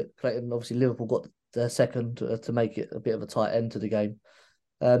earlier, Clayton, obviously Liverpool got their second to make it a bit of a tight end to the game.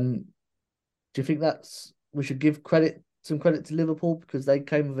 Do you think we should give some credit to Liverpool because they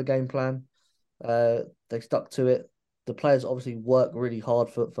came with a game plan? They stuck to it. The players obviously work really hard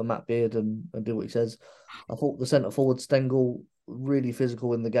for Matt Beard and do what he says. I thought the centre forward Stengel really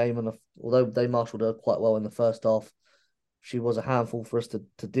physical in the game, and although they marshalled her quite well in the first half, she was a handful for us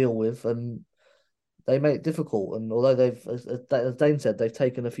to deal with, and they made it difficult. And although they've, as Dane said, they've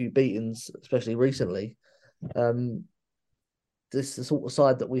taken a few beatings, especially recently, this is the sort of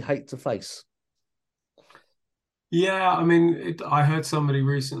side that we hate to face. Yeah, I mean, I heard somebody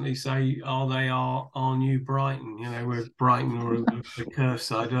recently say, "Are they our new Brighton? We're Brighton or the curve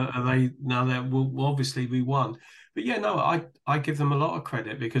side. Are they now? That will obviously we won." But yeah, no, I give them a lot of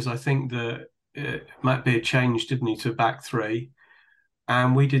credit because I think that Matt Beard changed, didn't he, to back 3.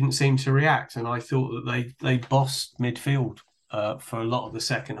 and we didn't seem to react. And I thought that they bossed midfield for a lot of the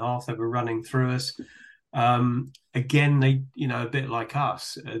second half. They were running through us. Again, they, a bit like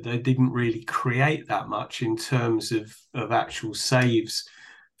us, they didn't really create that much in terms of actual saves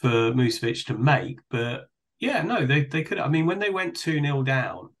for Musovic to make. But yeah, no, they could. I mean, when they went 2-0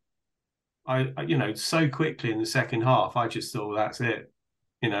 down, I so quickly in the second half, I just thought, well, that's it.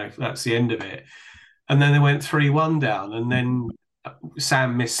 That's the end of it. And then they went 3-1 down, and then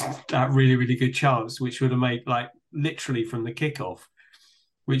Sam missed that really, really good chance, which would have made, like, literally from the kickoff,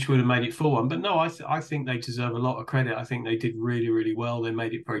 which would have made it 4-1. But no, I think they deserve a lot of credit. I think they did really, really well. They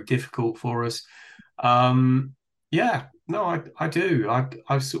made it very difficult for us. Yeah, no, I do. I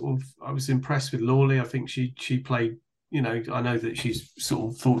was impressed with Lawley. I think she played, I know that she's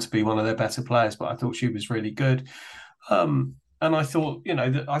sort of thought to be one of their better players, but I thought she was really good. And I thought,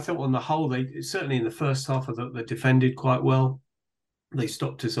 I thought on the whole, they certainly in the first half, I thought they defended quite well. They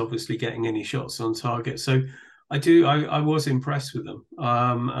stopped us obviously getting any shots on target. So I was impressed with them.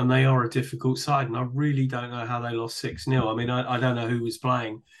 And they are a difficult side. And I really don't know how they lost 6-0. I mean, I don't know who was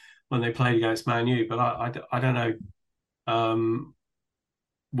playing when they played against Man U, but I don't know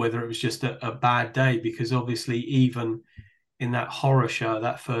whether it was just a bad day, because obviously even in that horror show,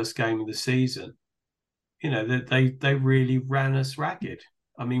 that first game of the season, they really ran us ragged.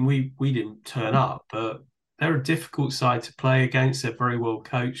 I mean, we didn't turn up, but they're a difficult side to play against. They're very well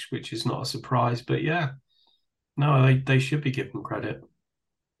coached, which is not a surprise. But yeah, no, they should be given credit.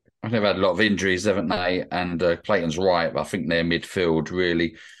 I think they've had a lot of injuries, haven't they? And Clayton's right, but I think their midfield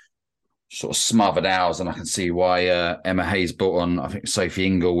really sort of smothered ours, and I can see why Emma Hayes brought on, I think, Sophie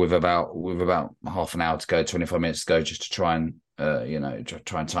Ingle with about half an hour to go, 25 minutes to go, just to try and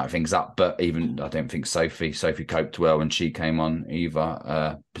try and tighten things up. But even I don't think Sophie coped well when she came on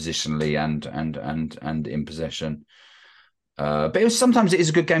either, positionally and in possession. But sometimes it is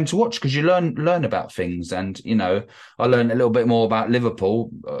a good game to watch because you learn about things, and I learned a little bit more about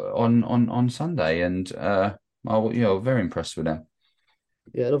Liverpool on Sunday, and I was very impressed with them.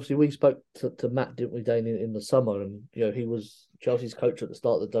 Yeah, and obviously we spoke to Matt, didn't we, Dane, in the summer, and he was Chelsea's coach at the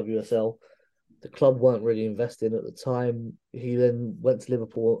start of the WSL. The club weren't really investing at the time. He then went to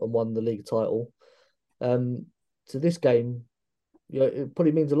Liverpool and won the league title. So this game, it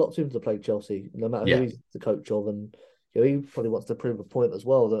probably means a lot to him to play Chelsea, no matter who he's the coach of, and he probably wants to prove a point as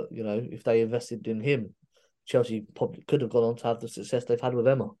well that if they invested in him, Chelsea probably could have gone on to have the success they've had with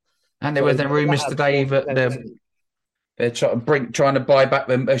Emma. And there were rumours today that they're trying to buy back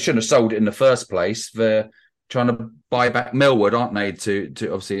them. They shouldn't have sold it in the first place. They're trying to buy back Millward, aren't they, to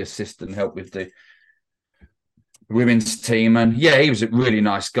obviously assist and help with the women's team. And yeah, he was a really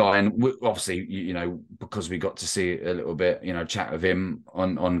nice guy. And obviously, because we got to see a little bit, chat with him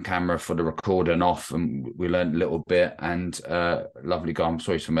on camera for the record and off, and we learned a little bit. And lovely guy. I'm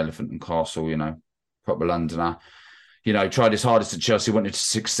sorry, he's from Elephant and Castle, proper Londoner. Tried his hardest at Chelsea, wanted to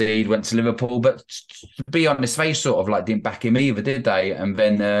succeed, went to Liverpool. But to be honest, they sort of didn't back him either, did they? And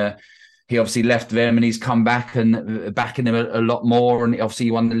then he obviously left them, and he's come back and backing them a lot more. And obviously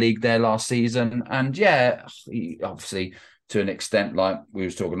he won the league there last season. And yeah, he obviously to an extent, like we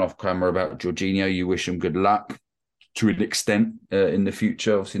was talking off camera about Jorginho, you wish him good luck to an extent in the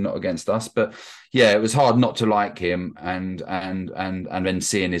future. Obviously not against us, but yeah, it was hard not to like him. And then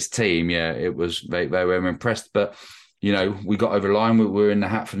seeing his team, yeah, it was they were impressed, but. We got over the line. We were in the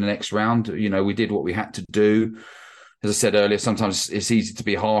hat for the next round. We did what we had to do. As I said earlier, sometimes it's easy to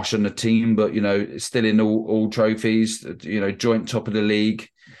be harsh on the team, but, still in all trophies, joint top of the league.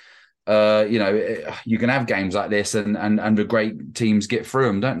 You can have games like this and the great teams get through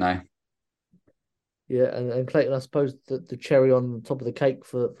them, don't they? Yeah, and Clayton, I suppose the cherry on top of the cake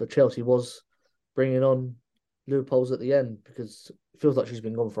for Chelsea was bringing on Lou Poles at the end, because it feels like she's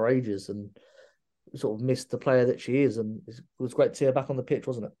been gone for ages and sort of missed the player that she is, and it was great to see her back on the pitch,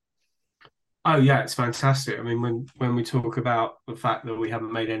 wasn't it? Oh yeah, it's fantastic. I mean, when we talk about the fact that we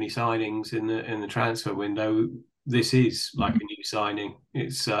haven't made any signings in the transfer window, this is like a new signing.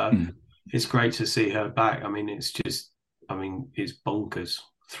 It's great to see her back. I mean, it's bonkers.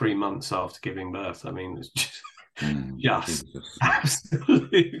 3 months after giving birth. I mean, it's just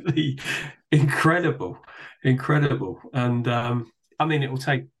absolutely incredible. And I mean, it will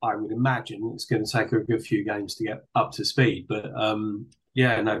take, I would imagine it's going to take a good few games to get up to speed. But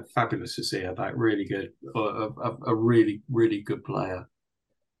yeah, no, fabulous to see her back. Really good. A really, really good player.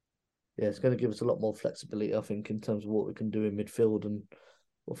 Yeah, it's going to give us a lot more flexibility, I think, in terms of what we can do in midfield. And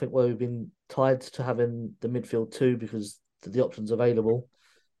I think where we've been tied to having the midfield too, because the options available,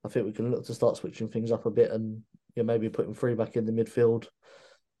 I think we can look to start switching things up a bit and maybe putting 3 back in the midfield.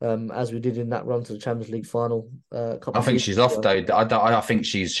 as we did in that run to the Champions League final. A couple I of think years she's ago. off though. I think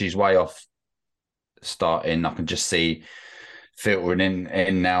she's way off starting. I can just see filtering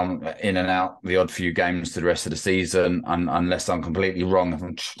in now, in and out the odd few games to the rest of the season. And unless I'm completely wrong, if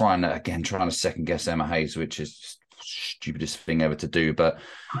I'm trying to second guess Emma Hayes, which is just the stupidest thing ever to do. But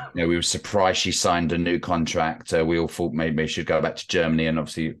we were surprised she signed a new contract. We all thought maybe she should go back to Germany and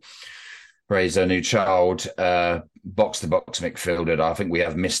obviously raise her new child. Box to box midfielder. I think we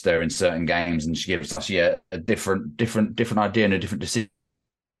have missed her in certain games, and she gives us a different idea and a different decision.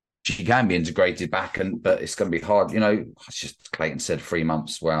 She can be integrated back, but it's going to be hard. It's just Clayton said 3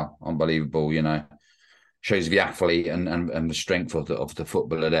 months. Wow, unbelievable. Shows the athlete and the strength of the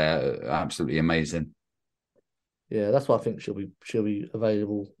footballer there. Absolutely amazing. Yeah, that's why I think she'll be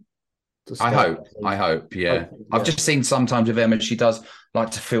available. I hope. Yeah. I've just seen sometimes with Emma, she does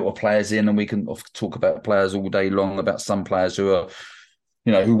like to filter players in, and we can talk about players all day long about some players who are,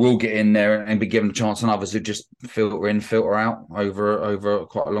 who will get in there and be given a chance, and others who just filter in, filter out over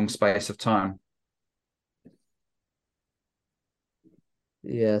quite a long space of time.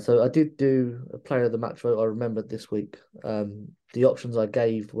 Yeah, so I did do a player of the match vote. I remembered this week. The options I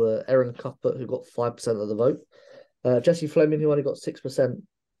gave were Erin Cuthbert, who got 5% of the vote, Jessie Fleming, who only got 6%.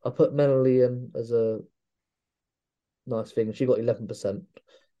 I put Melanie in as a nice thing. She got 11%.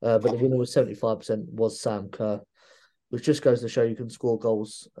 But the winner was 75% was Sam Kerr, which just goes to show you can score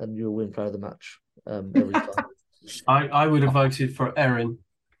goals and you'll win player of the match every time. I would have voted for Erin.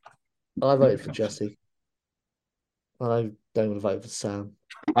 I voted for Jessie. I don't want to vote for Sam.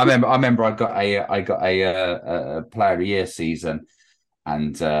 I remember I got a player of the year season,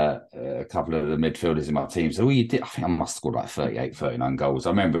 and a couple of the midfielders in my team. So all you did, I think I must have scored like 38, 39 goals. I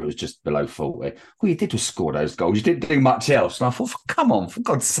remember it was just below 40. All you did was score those goals. You didn't do much else. And I thought, come on, for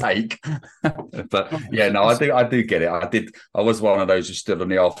God's sake. But yeah, no, I do get it. I was one of those who stood on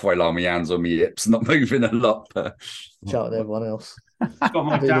the halfway line, my hands on my hips, not moving a lot. But shouting at everyone else. What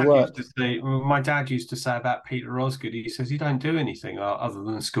my dad used to say about Peter Osgood. He says, you don't do anything other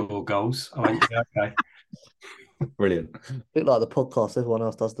than score goals. I went, yeah, okay. Brilliant. A bit like the podcast, everyone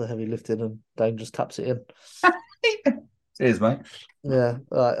else does the heavy lifting and Dane just taps it in. Cheers, mate. Yeah.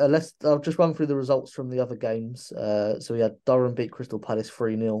 All right. I'll just run through the results from the other games. So we had Durham beat Crystal Palace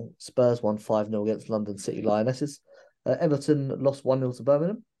 3-0. Spurs won 5-0 against London City Lionesses. Everton lost 1-0 to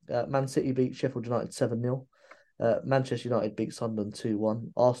Birmingham. Man City beat Sheffield United 7-0. Manchester United beat Sunderland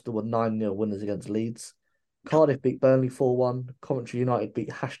 2-1. Arsenal were 9-0 winners against Leeds. Cardiff beat Burnley 4-1. Coventry United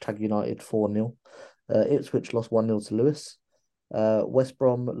beat #United 4-0. Ipswich lost 1-0 to Lewis. West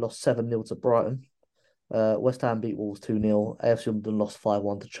Brom lost 7-0 to Brighton. West Ham beat Wolves 2-0. AFC Wimbledon lost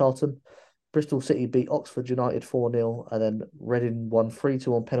 5-1 to Charlton. Bristol City beat Oxford United 4-0. And then Reading won 3-2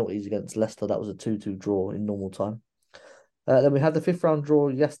 on penalties against Leicester. That was a 2-2 draw in normal time. Then we had the 5th round draw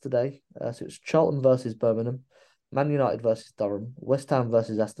yesterday. So it's Charlton versus Birmingham, Man United versus Durham, West Ham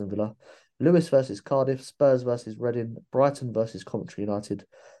versus Aston Villa, Lewis versus Cardiff, Spurs versus Reading, Brighton versus Coventry United,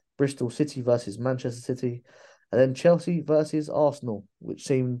 Bristol City versus Manchester City, and then Chelsea versus Arsenal, which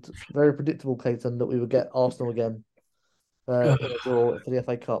seemed very predictable, Clayton, that we would get Arsenal again in a draw for the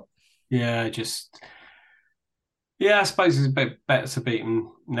FA Cup. Yeah, I suppose it's a bit better to beat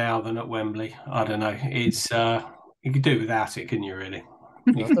them now than at Wembley. I don't know. It's you could do without it, couldn't you? Really?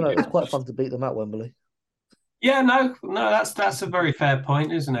 I don't know. It's quite fun to beat them at Wembley. Yeah, no, that's a very fair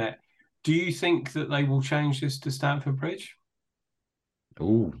point, isn't it? Do you think that they will change this to Stamford Bridge?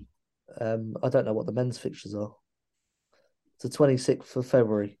 Ooh. I don't know what the men's fixtures are. It's the 26th of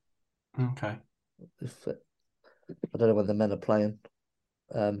February. Okay. I don't know when the men are playing.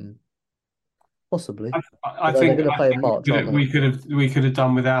 Possibly. I think they're going to play in March. We could have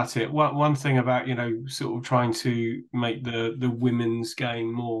done without it. One thing about sort of trying to make the women's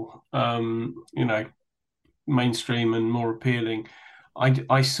game more mainstream and more appealing.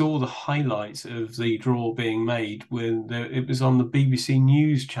 I saw the highlights of the draw being made when it was on the BBC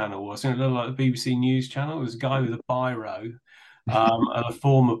News channel, wasn't it? It looked like the BBC News channel. It was a guy with a biro and a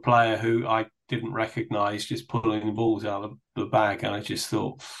former player who I didn't recognise just pulling the balls out of the bag. And I just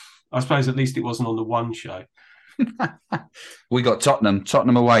thought, I suppose at least it wasn't on the One show. We got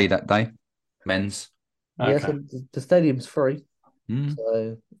Tottenham away that day, men's. Okay. Yeah, so the stadium's free.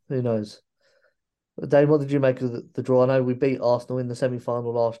 So who knows? Dane, what did you make of the draw? I know we beat Arsenal in the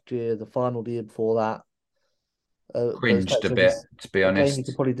semi-final last year, the final the year before that. Cringed a bit, to be honest. You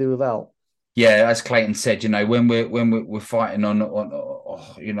could probably do without. Yeah, as Clayton said, when we're fighting on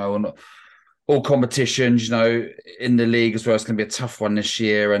all competitions, in the league as well, it's going to be a tough one this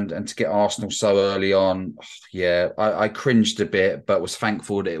year, and to get Arsenal so early on, I cringed a bit, but was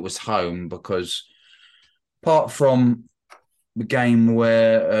thankful that it was home because apart from game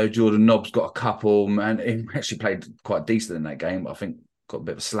where Jordan Nobbs got a couple, and he actually played quite decent in that game. I think got a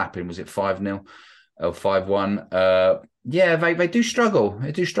bit of a slapping. Was it 5-0 or 5-1? Yeah, they do struggle.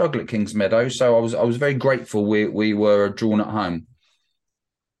 They do struggle at Kings Meadow. So I was very grateful we were drawn at home.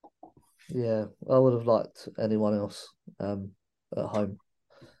 Yeah, I would have liked anyone else at home.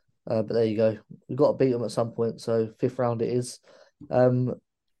 But there you go. We've got to beat them at some point. So 5th round it is.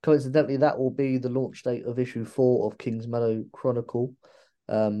 Coincidentally, that will be the launch date of issue 4 of Kings Meadow Chronicle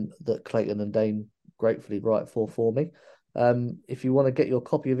that Clayton and Dane gratefully write for me. If you want to get your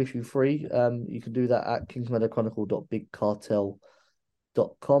copy of issue 3, you can do that at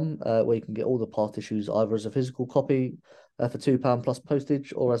kingsmeadowchronicle.bigcartel.com, where you can get all the past issues either as a physical copy for £2 plus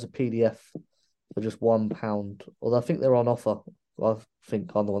postage or as a PDF for just £1. Although I think they're on offer. I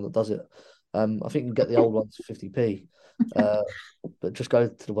think I'm the one that does it. I think you can get the old ones for 50p. But just go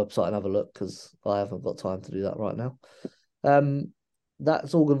to the website and have a look because I haven't got time to do that right now.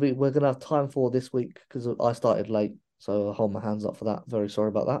 That's all going to be we're going to have time for this week because I started late, so I hold my hands up for that. Very sorry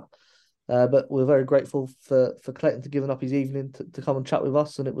about that. But we're very grateful for Clayton to giving up his evening to come and chat with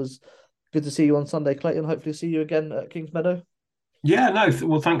us, and it was good to see you on Sunday, Clayton. Hopefully see you again at Kings Meadow. Yeah, no.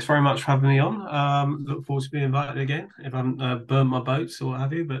 Well, thanks very much for having me on. Look forward to being invited again if I haven't burnt my boats or what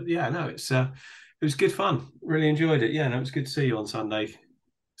have you. But yeah, no, it was good fun. Really enjoyed it. Yeah, no, it was good to see you on Sunday,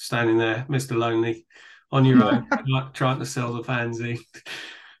 standing there, Mr. Lonely, on your own, trying to sell the fanzine.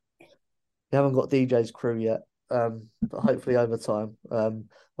 You haven't got DJ's crew yet, but hopefully over time. I'm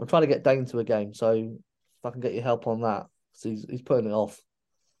trying to get Dane to a game, so if I can get your help on that, he's putting it off.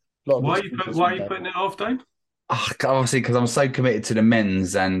 Why are you putting it off, Dane? Obviously, because I'm so committed to the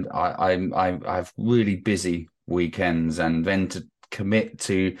men's, and I have really busy weekends, and then to commit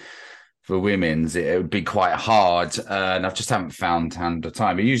to the women's, it would be quite hard, and I just haven't found the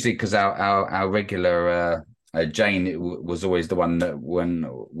time. But usually, because our regular Jane was always the one that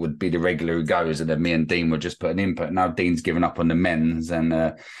would be the regular who goes, and then me and Dean would just put an input. Now Dean's given up on the men's,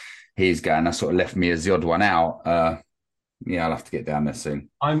 and he's going. That sort of left me as the odd one out. Yeah, I'll have to get down there soon.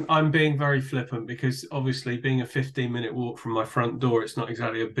 I'm being very flippant because obviously being a 15-minute walk from my front door, it's not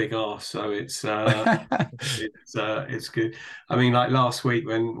exactly a big arse, so it's good. I mean, like last week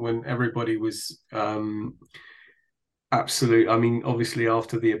when everybody was absolute. I mean, obviously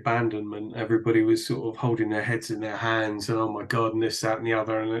after the abandonment, everybody was sort of holding their heads in their hands and oh my god, and this, that, and the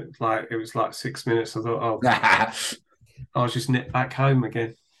other, and it was like 6 minutes. I thought, I'll just nip back home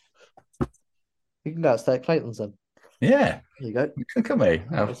again. You can go stay at Clayton's then. Yeah. There you go. Look at me.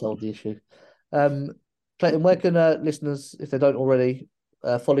 I'll solve the issue. Clayton, where can listeners, if they don't already,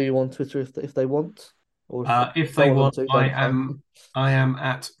 follow you on Twitter if they want? Or if they want, I am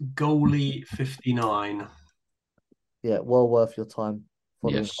at goalie59. Yeah, well worth your time.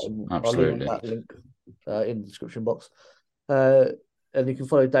 Yes, absolutely. I'll leave that link in the description box. And you can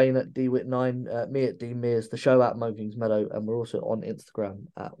follow Dane at DWit9, me at D Mears, the show at Mo Kings Meadow, and we're also on Instagram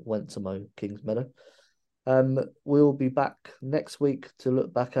at Wentzamo Kings Meadow. We'll be back next week to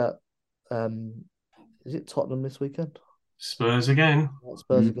look back at is it Tottenham this weekend? Spurs again.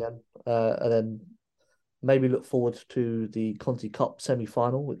 Again. And then maybe look forward to the Conti Cup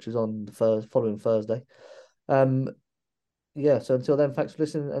semi-final, which is on the following Thursday. Yeah, so until then, thanks for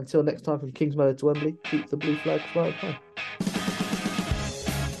listening. Until next time, from Kings Meadow to Wembley, keep the blue flag flying high.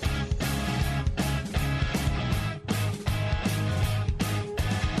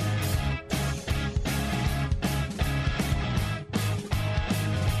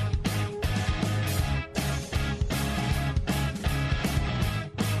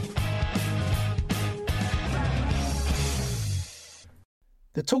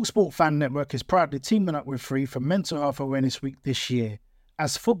 The TalkSport Fan Network is proudly teaming up with Free for Mental Health Awareness Week this year.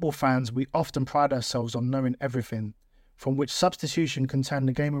 As football fans, we often pride ourselves on knowing everything, from which substitution can turn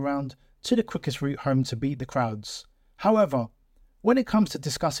the game around to the quickest route home to beat the crowds. However, when it comes to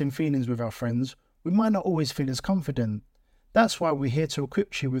discussing feelings with our friends, we might not always feel as confident. That's why we're here to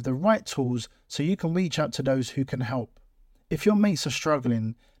equip you with the right tools so you can reach out to those who can help. If your mates are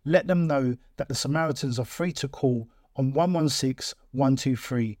struggling, let them know that the Samaritans are free to call on 116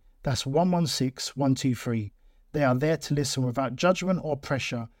 123. That's 116 123. They are there to listen without judgment or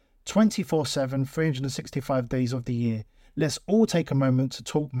pressure, 24/7, 365 days of the year. Let's all take a moment to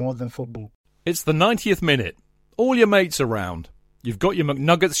talk more than football. It's the 90th minute. All your mates around. You've got your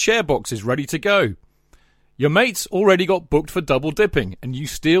McNuggets share boxes ready to go. Your mates already got booked for double dipping, and you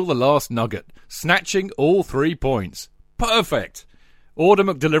steal the last nugget, snatching all 3 points. Perfect. Order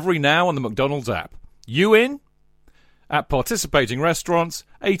McDelivery now on the McDonald's app. You in? At participating restaurants,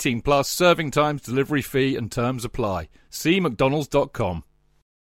 18 plus, serving times, delivery fee and terms apply. See mcdonalds.com.